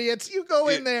effing idiots. You go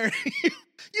in there.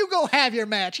 You go have your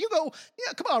match. You go,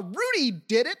 come on. Rudy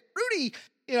did it. Rudy,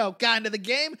 got into the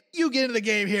game. You get into the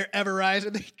game here, Everrise.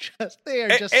 And they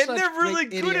are just and such they're really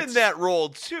great good idiots. in that role,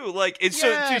 too. Like, it's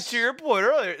yes. So to your point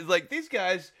earlier, like, these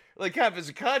guys, like, kind of as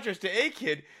a contrast to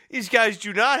A-Kid, these guys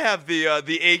do not have the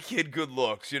A-Kid good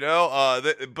looks,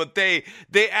 but they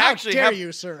actually How dare have,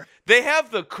 you, sir? They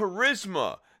have the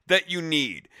charisma that you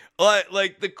need.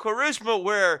 Like the charisma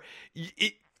where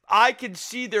I can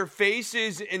see their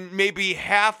faces and maybe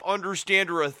half understand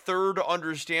or a third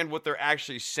understand what they're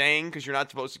actually saying because you're not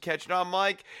supposed to catch it on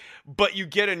mic, but you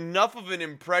get enough of an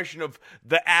impression of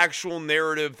the actual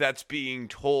narrative that's being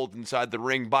told inside the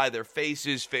ring by their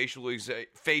faces,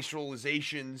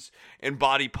 facializations, and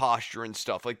body posture and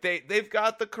stuff. Like they've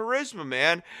got the charisma,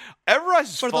 man. Everrise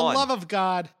is For fun. the love of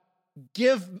God,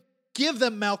 give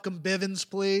them Malcolm Bivens,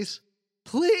 please.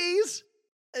 Please.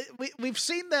 We've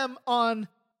seen them on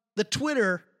the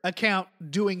Twitter account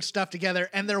doing stuff together,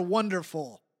 and they're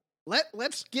wonderful.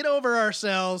 Let's get over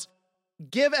ourselves,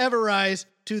 give Everrise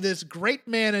to this great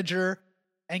manager,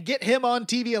 and get him on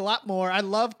TV a lot more. I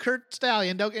love Kurt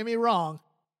Stallion, don't get me wrong,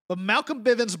 but Malcolm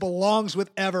Bivens belongs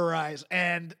with Everrise.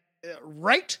 And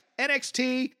write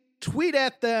NXT, tweet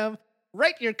at them,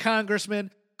 write your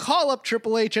congressman, call up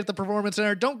Triple H at the Performance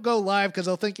Center. Don't go live because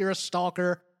they'll think you're a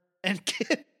stalker. And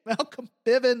get Malcolm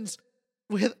Bivens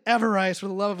with Everrise, for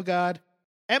the love of God.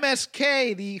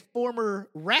 MSK, the former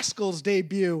Rascals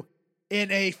debut,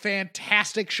 in a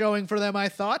fantastic showing for them, I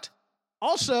thought.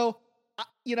 Also,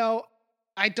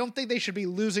 I don't think they should be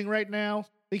losing right now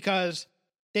because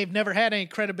they've never had any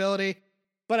credibility.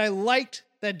 But I liked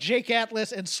that Jake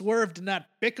Atlas and Swerve did not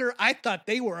bicker. I thought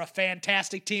they were a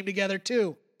fantastic team together,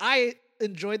 too. I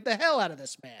enjoyed the hell out of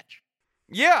this match.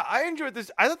 Yeah, I enjoyed this.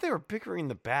 I thought they were bickering in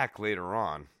the back later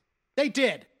on. They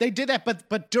did that,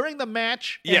 but during the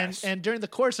match yes. and during the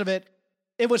course of it,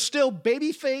 it was still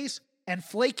babyface and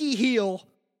flaky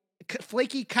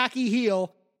cocky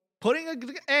heel,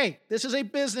 hey, this is a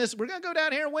business. We're going to go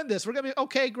down here and win this. We're going to be,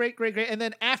 okay, great. And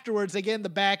then afterwards, they get in the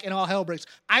back and all hell breaks.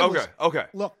 Okay.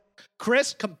 Look,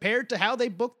 Chris, compared to how they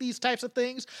book these types of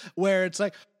things, where it's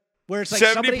like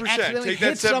 70%. somebody accidentally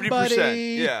hits somebody.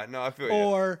 Yeah, no, I feel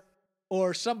you.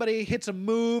 Or somebody hits a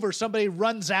move or somebody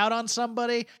runs out on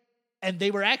somebody, and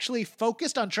they were actually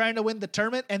focused on trying to win the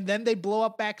tournament, and then they blow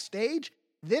up backstage.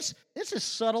 This is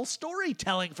subtle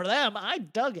storytelling for them. I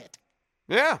dug it.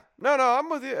 Yeah. No, I'm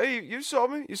with you. Hey, you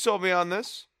sold me. You sold me on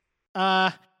this.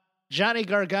 Johnny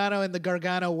Gargano in the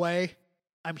Gargano way.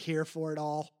 I'm here for it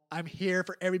all. I'm here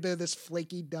for every bit of this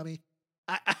flaky dummy.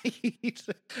 I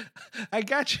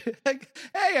got you. Hey,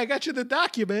 I got you the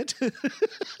document.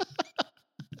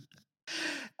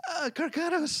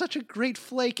 Gargano is such a great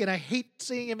flake, and I hate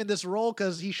seeing him in this role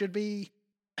because he should be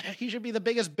the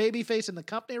biggest babyface in the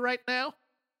company right now.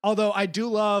 Although I do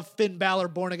love Finn Balor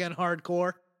Born Again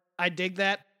Hardcore. I dig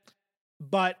that.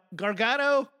 But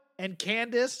Gargano and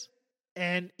Candice,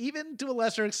 and even to a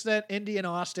lesser extent, Indy and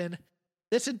Austin,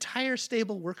 this entire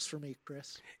stable works for me,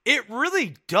 Chris. It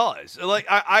really does. Like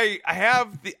I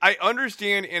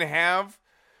understand and have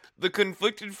the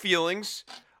conflicted feelings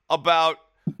about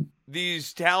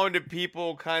these talented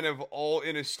people kind of all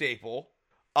in a stable.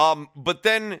 But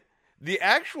then the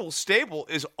actual stable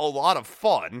is a lot of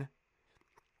fun.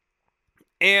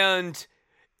 And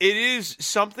it is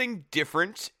something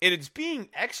different, and it's being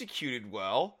executed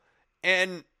well.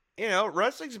 And,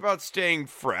 wrestling's about staying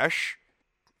fresh.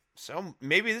 So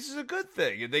maybe this is a good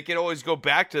thing. They can always go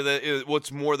back to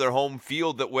what's more their home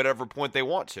field at whatever point they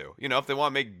want to. If they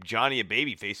want to make Johnny a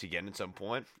babyface again at some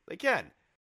point, they can.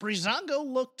 Breezango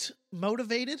looked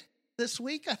motivated this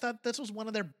week. I thought this was one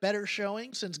of their better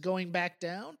showings since going back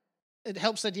down. It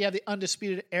helps that you have the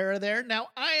Undisputed Era there. Now,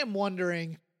 I am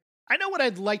wondering, I know what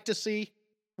I'd like to see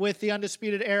with the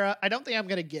Undisputed Era. I don't think I'm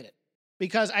going to get it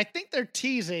because I think they're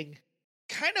teasing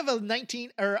kind of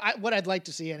what I'd like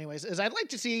to see anyways, is I'd like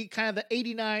to see kind of the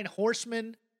 89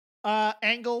 Horsemen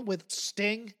angle with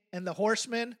Sting and the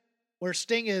Horsemen, where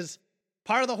Sting is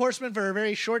part of the Horsemen for a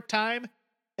very short time,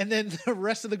 and then the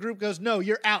rest of the group goes, no,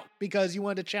 you're out because you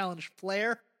wanted to challenge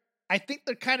Flair. I think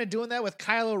they're kind of doing that with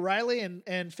Kyle O'Reilly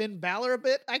and Finn Balor a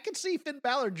bit. I could see Finn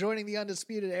Balor joining the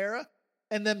Undisputed Era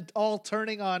and then all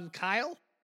turning on Kyle,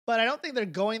 but I don't think they're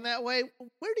going that way.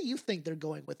 Where do you think they're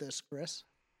going with this, Chris?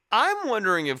 I'm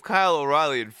wondering if Kyle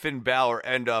O'Reilly and Finn Balor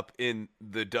end up in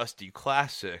the Dusty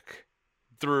Classic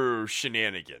through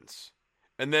shenanigans.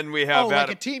 And then we have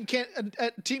a team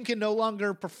can no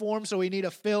longer perform, so we need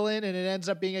a fill-in, and it ends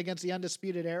up being against the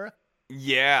Undisputed Era?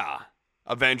 Yeah,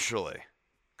 eventually.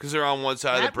 Because they're on one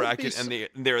side of the bracket, and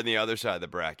they're on the other side of the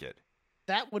bracket.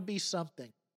 That would be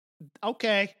something.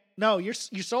 Okay. No, you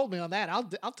sold me on that.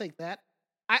 I'll take that.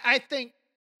 I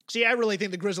really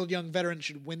think the Grizzled Young Veterans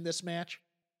should win this match.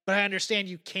 But I understand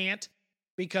you can't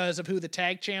because of who the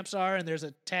tag champs are, and there's a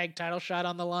tag title shot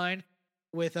on the line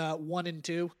with 1 and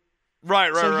 2.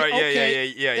 Right.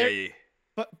 Yeah.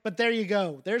 But there you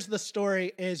go. There's the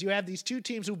story, is you have these two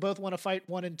teams who both want to fight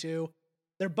 1 and 2.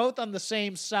 They're both on the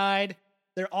same side.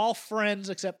 They're all friends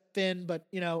except Finn, but,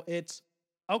 it's...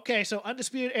 Okay, so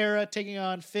Undisputed Era taking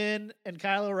on Finn and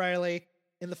Kyle O'Reilly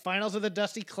in the finals of the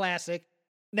Dusty Classic.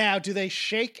 Now, do they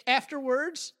shake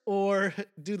afterwards, or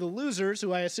do the losers,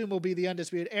 who I assume will be the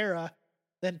Undisputed Era,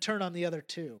 then turn on the other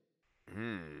two?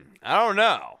 I don't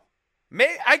know.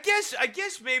 I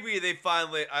guess maybe they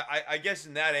finally. I guess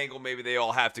in that angle, maybe they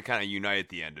all have to kind of unite at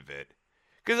the end of it,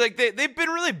 because they've been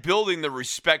really building the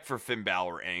respect for Finn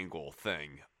Balor angle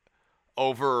thing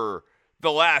over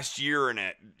the last year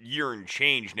and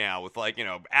change now, with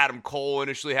Adam Cole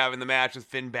initially having the match with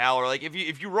Finn Balor. Like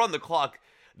if you run the clock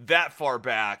that far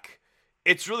back,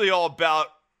 it's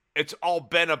all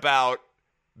been about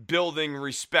building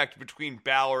respect between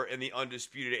Balor and the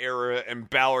Undisputed Era, and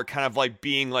Balor kind of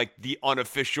being the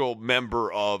unofficial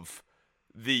member of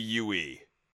the UE.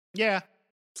 Yeah,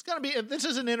 it's gonna be. This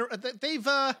is they've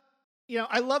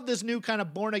I love this new kind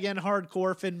of born again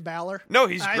hardcore Finn Balor. No,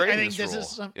 he's great. I think this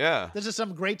is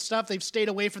some great stuff. They've stayed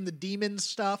away from the demons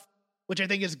stuff, which I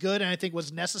think is good and I think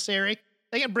was necessary.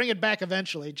 They can bring it back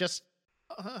eventually. Just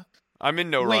I'm in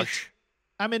no rush.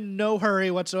 I'm in no hurry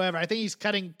whatsoever. I think he's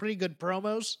cutting pretty good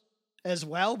promos as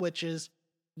well, which is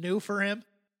new for him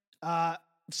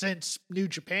since New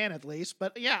Japan at least.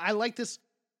 But yeah, I like this.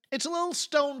 It's a little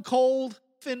stone cold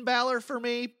Finn Balor for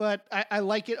me, but I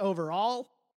like it overall.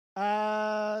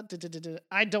 I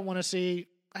don't want to see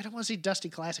Dusty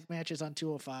Classic matches on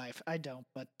 205. I don't,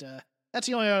 but that's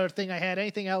the only other thing I had.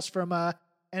 Anything else from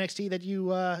NXT that you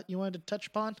wanted to touch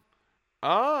upon?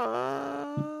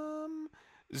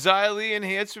 Xia Li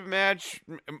enhancement match,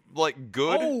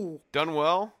 good, done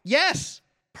well. Yes,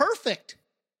 perfect.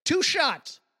 2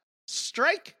 shots,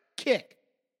 strike, kick,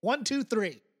 1, 2,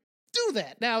 3. Do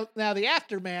that now. The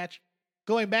after match,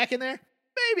 going back in there,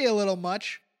 maybe a little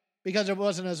much because there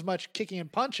wasn't as much kicking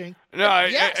and punching. No,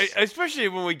 especially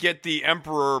when we get the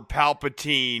Emperor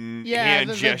Palpatine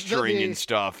hand gesturing and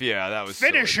stuff. Yeah, that was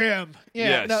finish silly. him. Yeah,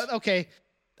 yes. No, okay,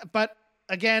 but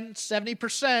again,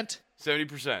 70%.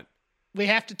 70%. We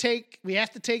have to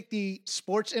take the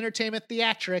sports entertainment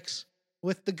theatrics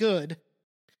with the good.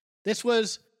 This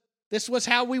was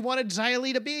how we wanted Xia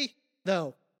Li to be,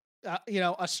 though.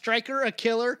 A striker, a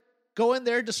killer, go in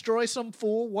there, destroy some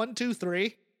fool, 1, 2,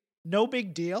 3. No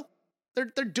big deal. They're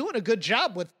doing a good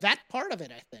job with that part of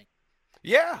it, I think.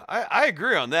 Yeah, I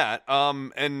agree on that.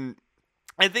 And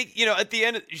I think, at the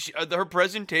end, her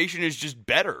presentation is just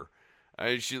better.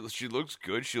 She looks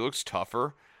good. She looks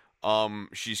tougher.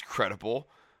 She's credible.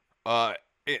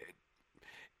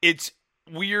 It's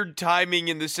weird timing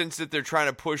in the sense that they're trying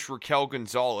to push Raquel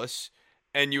Gonzalez,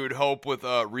 and you would hope with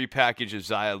a repackage of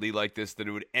Xia Li like this that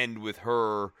it would end with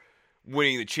her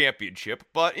winning the championship.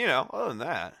 But, other than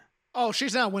that. Oh,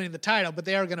 she's not winning the title, but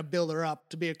they are going to build her up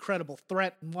to be a credible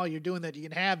threat. And while you're doing that, you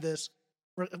can have this.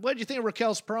 What did you think of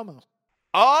Raquel's promo?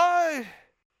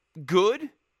 Good,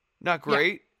 not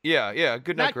great. Yeah,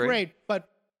 good, not great. But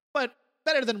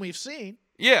better than we've seen.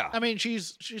 Yeah. I mean,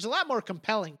 she's a lot more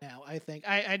compelling now, I think.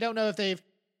 I don't know if they've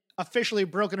officially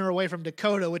broken her away from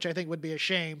Dakota, which I think would be a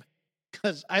shame,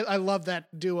 because I love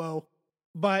that duo.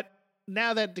 But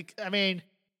now that,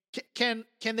 can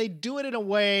they do it in a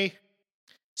way?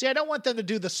 See, I don't want them to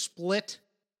do the split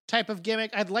type of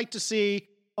gimmick. I'd like to see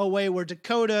a way where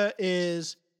Dakota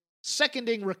is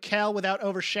seconding Raquel without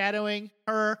overshadowing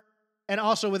her, and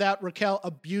also without Raquel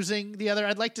abusing the other.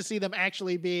 I'd like to see them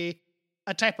actually be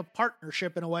a type of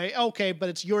partnership in a way. Okay, but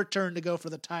it's your turn to go for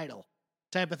the title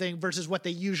type of thing versus what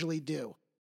they usually do.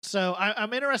 So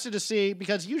I'm interested to see,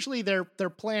 because usually their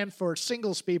plan for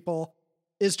singles people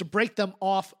is to break them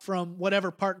off from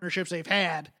whatever partnerships they've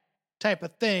had type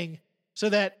of thing, so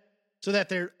that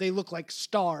they look like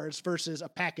stars versus a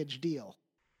package deal.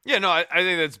 Yeah, no, I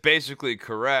think that's basically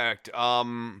correct.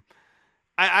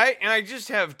 I just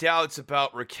have doubts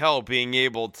about Raquel being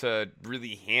able to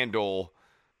really handle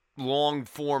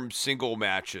long-form single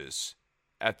matches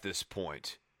at this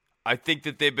point. I think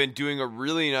that they've been doing a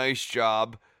really nice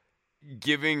job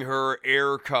giving her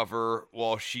air cover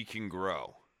while she can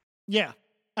grow. Yeah,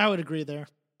 I would agree there.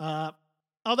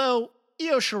 Although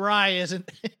Io Shirai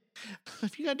isn't...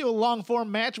 if you're going to do a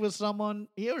long-form match with someone,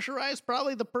 Io Shirai is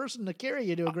probably the person to carry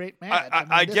you to a great match.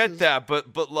 I get that,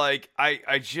 but like,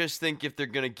 I just think if they're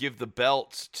going to give the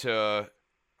belt to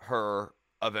her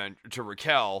event, to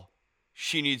Raquel,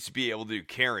 she needs to be able to do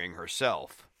carrying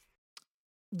herself.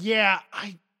 Yeah,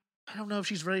 I don't know if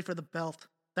she's ready for the belt.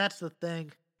 That's the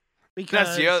thing.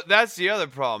 Because that's the other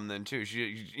problem then too.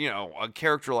 She, a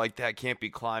character like that can't be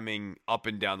climbing up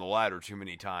and down the ladder too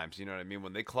many times. You know what I mean?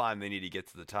 When they climb, they need to get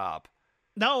to the top.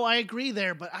 No, I agree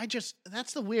there, but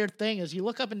that's the weird thing is you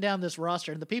look up and down this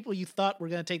roster, and the people you thought were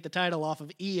going to take the title off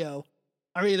of Io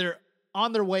are either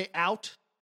on their way out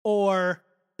or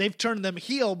they've turned them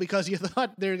heel because you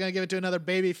thought they were going to give it to another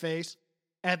babyface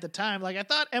at the time. Like, I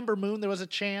thought Ember Moon, there was a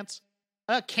chance.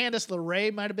 Candice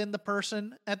LeRae might have been the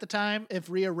person at the time if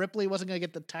Rhea Ripley wasn't going to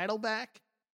get the title back,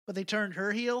 but they turned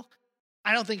her heel.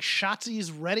 I don't think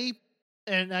Shotzi's ready,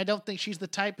 and I don't think she's the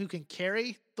type who can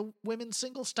carry the women's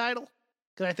singles title,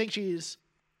 because I think she's...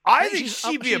 I think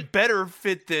she'd be a better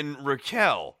fit than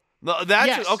Raquel. No, that's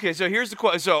yes. Okay, so here's the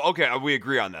question. So, okay, we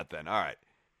agree on that then. All right.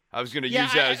 I was going to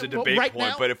use that as a debate point,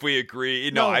 now, but if we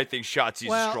agree, I think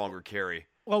Shotzi's a stronger carry.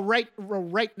 Well,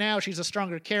 right now she's a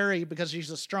stronger carry because she's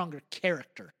a stronger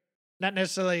character, not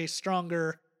necessarily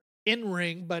stronger in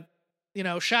ring. But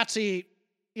Shotzi's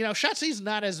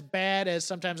not as bad as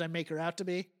sometimes I make her out to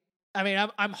be. I mean,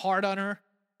 I'm hard on her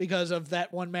because of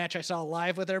that one match I saw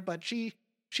live with her, but she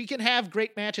can have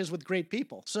great matches with great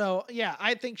people. So yeah,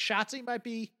 I think Shotzi might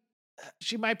be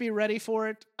ready for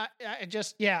it.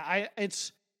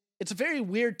 It's a very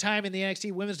weird time in the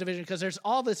NXT women's division because there's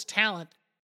all this talent.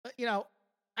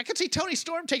 I could see Toni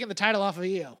Storm taking the title off of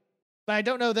Io, but I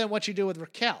don't know then what you do with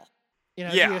Raquel. Do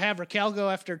you have Raquel go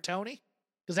after Toni?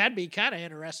 Because that'd be kind of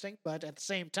interesting, but at the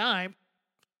same time,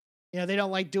 they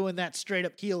don't like doing that straight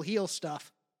up heel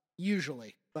stuff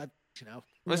usually, but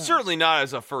it's certainly not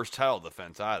as a first title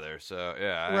defense either. So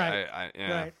yeah, right.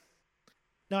 Yeah. Right.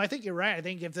 No, I think you're right. I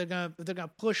think if they're gonna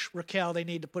push Raquel, they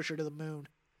need to push her to the moon.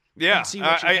 Yeah,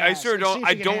 I sort of don't.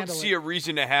 I don't see a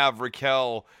reason to have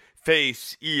Raquel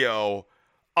face Io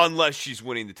unless she's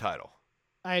winning the title.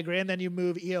 I agree, and then you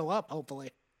move Io up,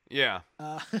 hopefully. Yeah.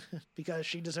 Because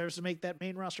she deserves to make that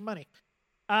main roster money.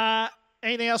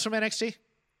 Anything else from NXT?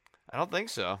 I don't think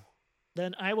so.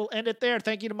 Then I will end it there.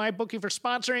 Thank you to MyBookie for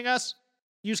sponsoring us.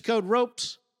 Use code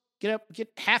ROPES. Get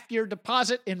half your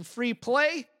deposit in free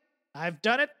play. I've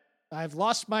done it. I've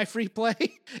lost my free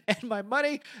play and my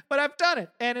money, but I've done it,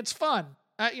 and it's fun.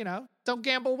 Don't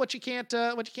gamble what you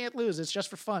can't lose. It's just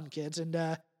for fun, kids. And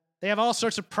they have all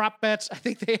sorts of prop bets. I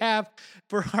think they have,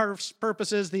 for our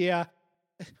purposes, the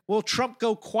will Trump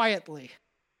go quietly?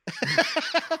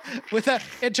 With that,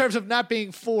 in terms of not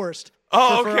being forced.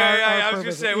 Oh, okay. I was going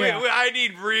to say, I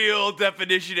need real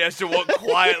definition as to what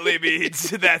quietly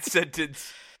means in that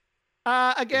sentence.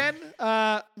 Again,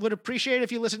 would appreciate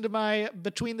if you listen to my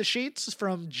Between the Sheets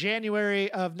from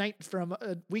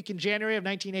a week in January of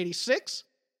 1986.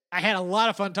 I had a lot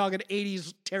of fun talking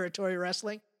 80s territory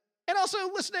wrestling. And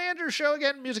also listen to Andrew's show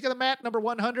again, Music of the Mat, number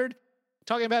 100,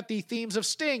 talking about the themes of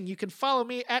Sting. You can follow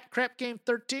me at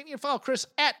CrapGame13. You can follow Chris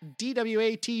at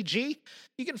DWATG.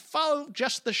 You can follow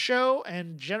just the show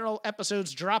and general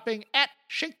episodes dropping at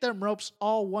Shake Them Ropes,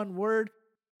 all one word.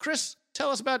 Chris, tell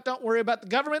us about Don't Worry About the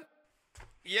Government.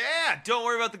 Yeah, don't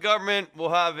worry about the government.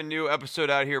 We'll have a new episode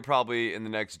out here probably in the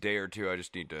next day or two. I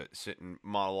just need to sit and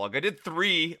monologue. I did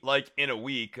 3 in a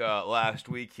week last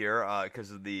week here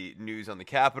because of the news on the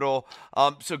Capitol.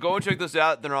 So go and check those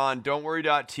out. They're on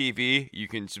don'tworry.tv. You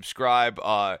can subscribe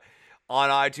on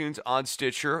iTunes, on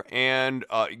Stitcher, and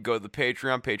go to the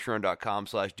Patreon,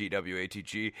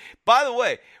 patreon.com/DWATG. By the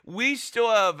way, we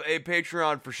still have a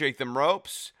Patreon for Shake Them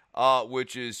Ropes.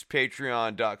 Which is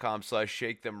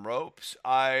patreon.com/shakethemropes.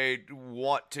 I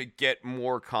want to get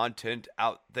more content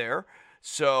out there.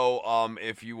 So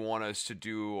if you want us to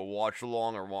do a watch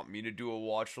along or want me to do a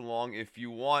watch along, if you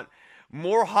want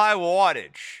more high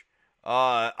wattage,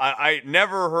 I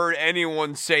never heard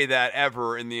anyone say that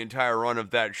ever in the entire run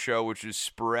of that show, which is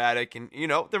sporadic. And,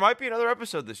 there might be another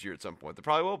episode this year at some point. There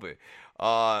probably will be.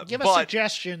 Give us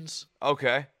suggestions.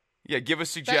 Okay. Yeah, give us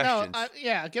suggestions.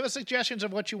 Give us suggestions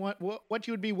of what you want, what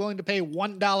you would be willing to pay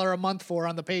 $1 a month for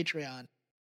on the Patreon.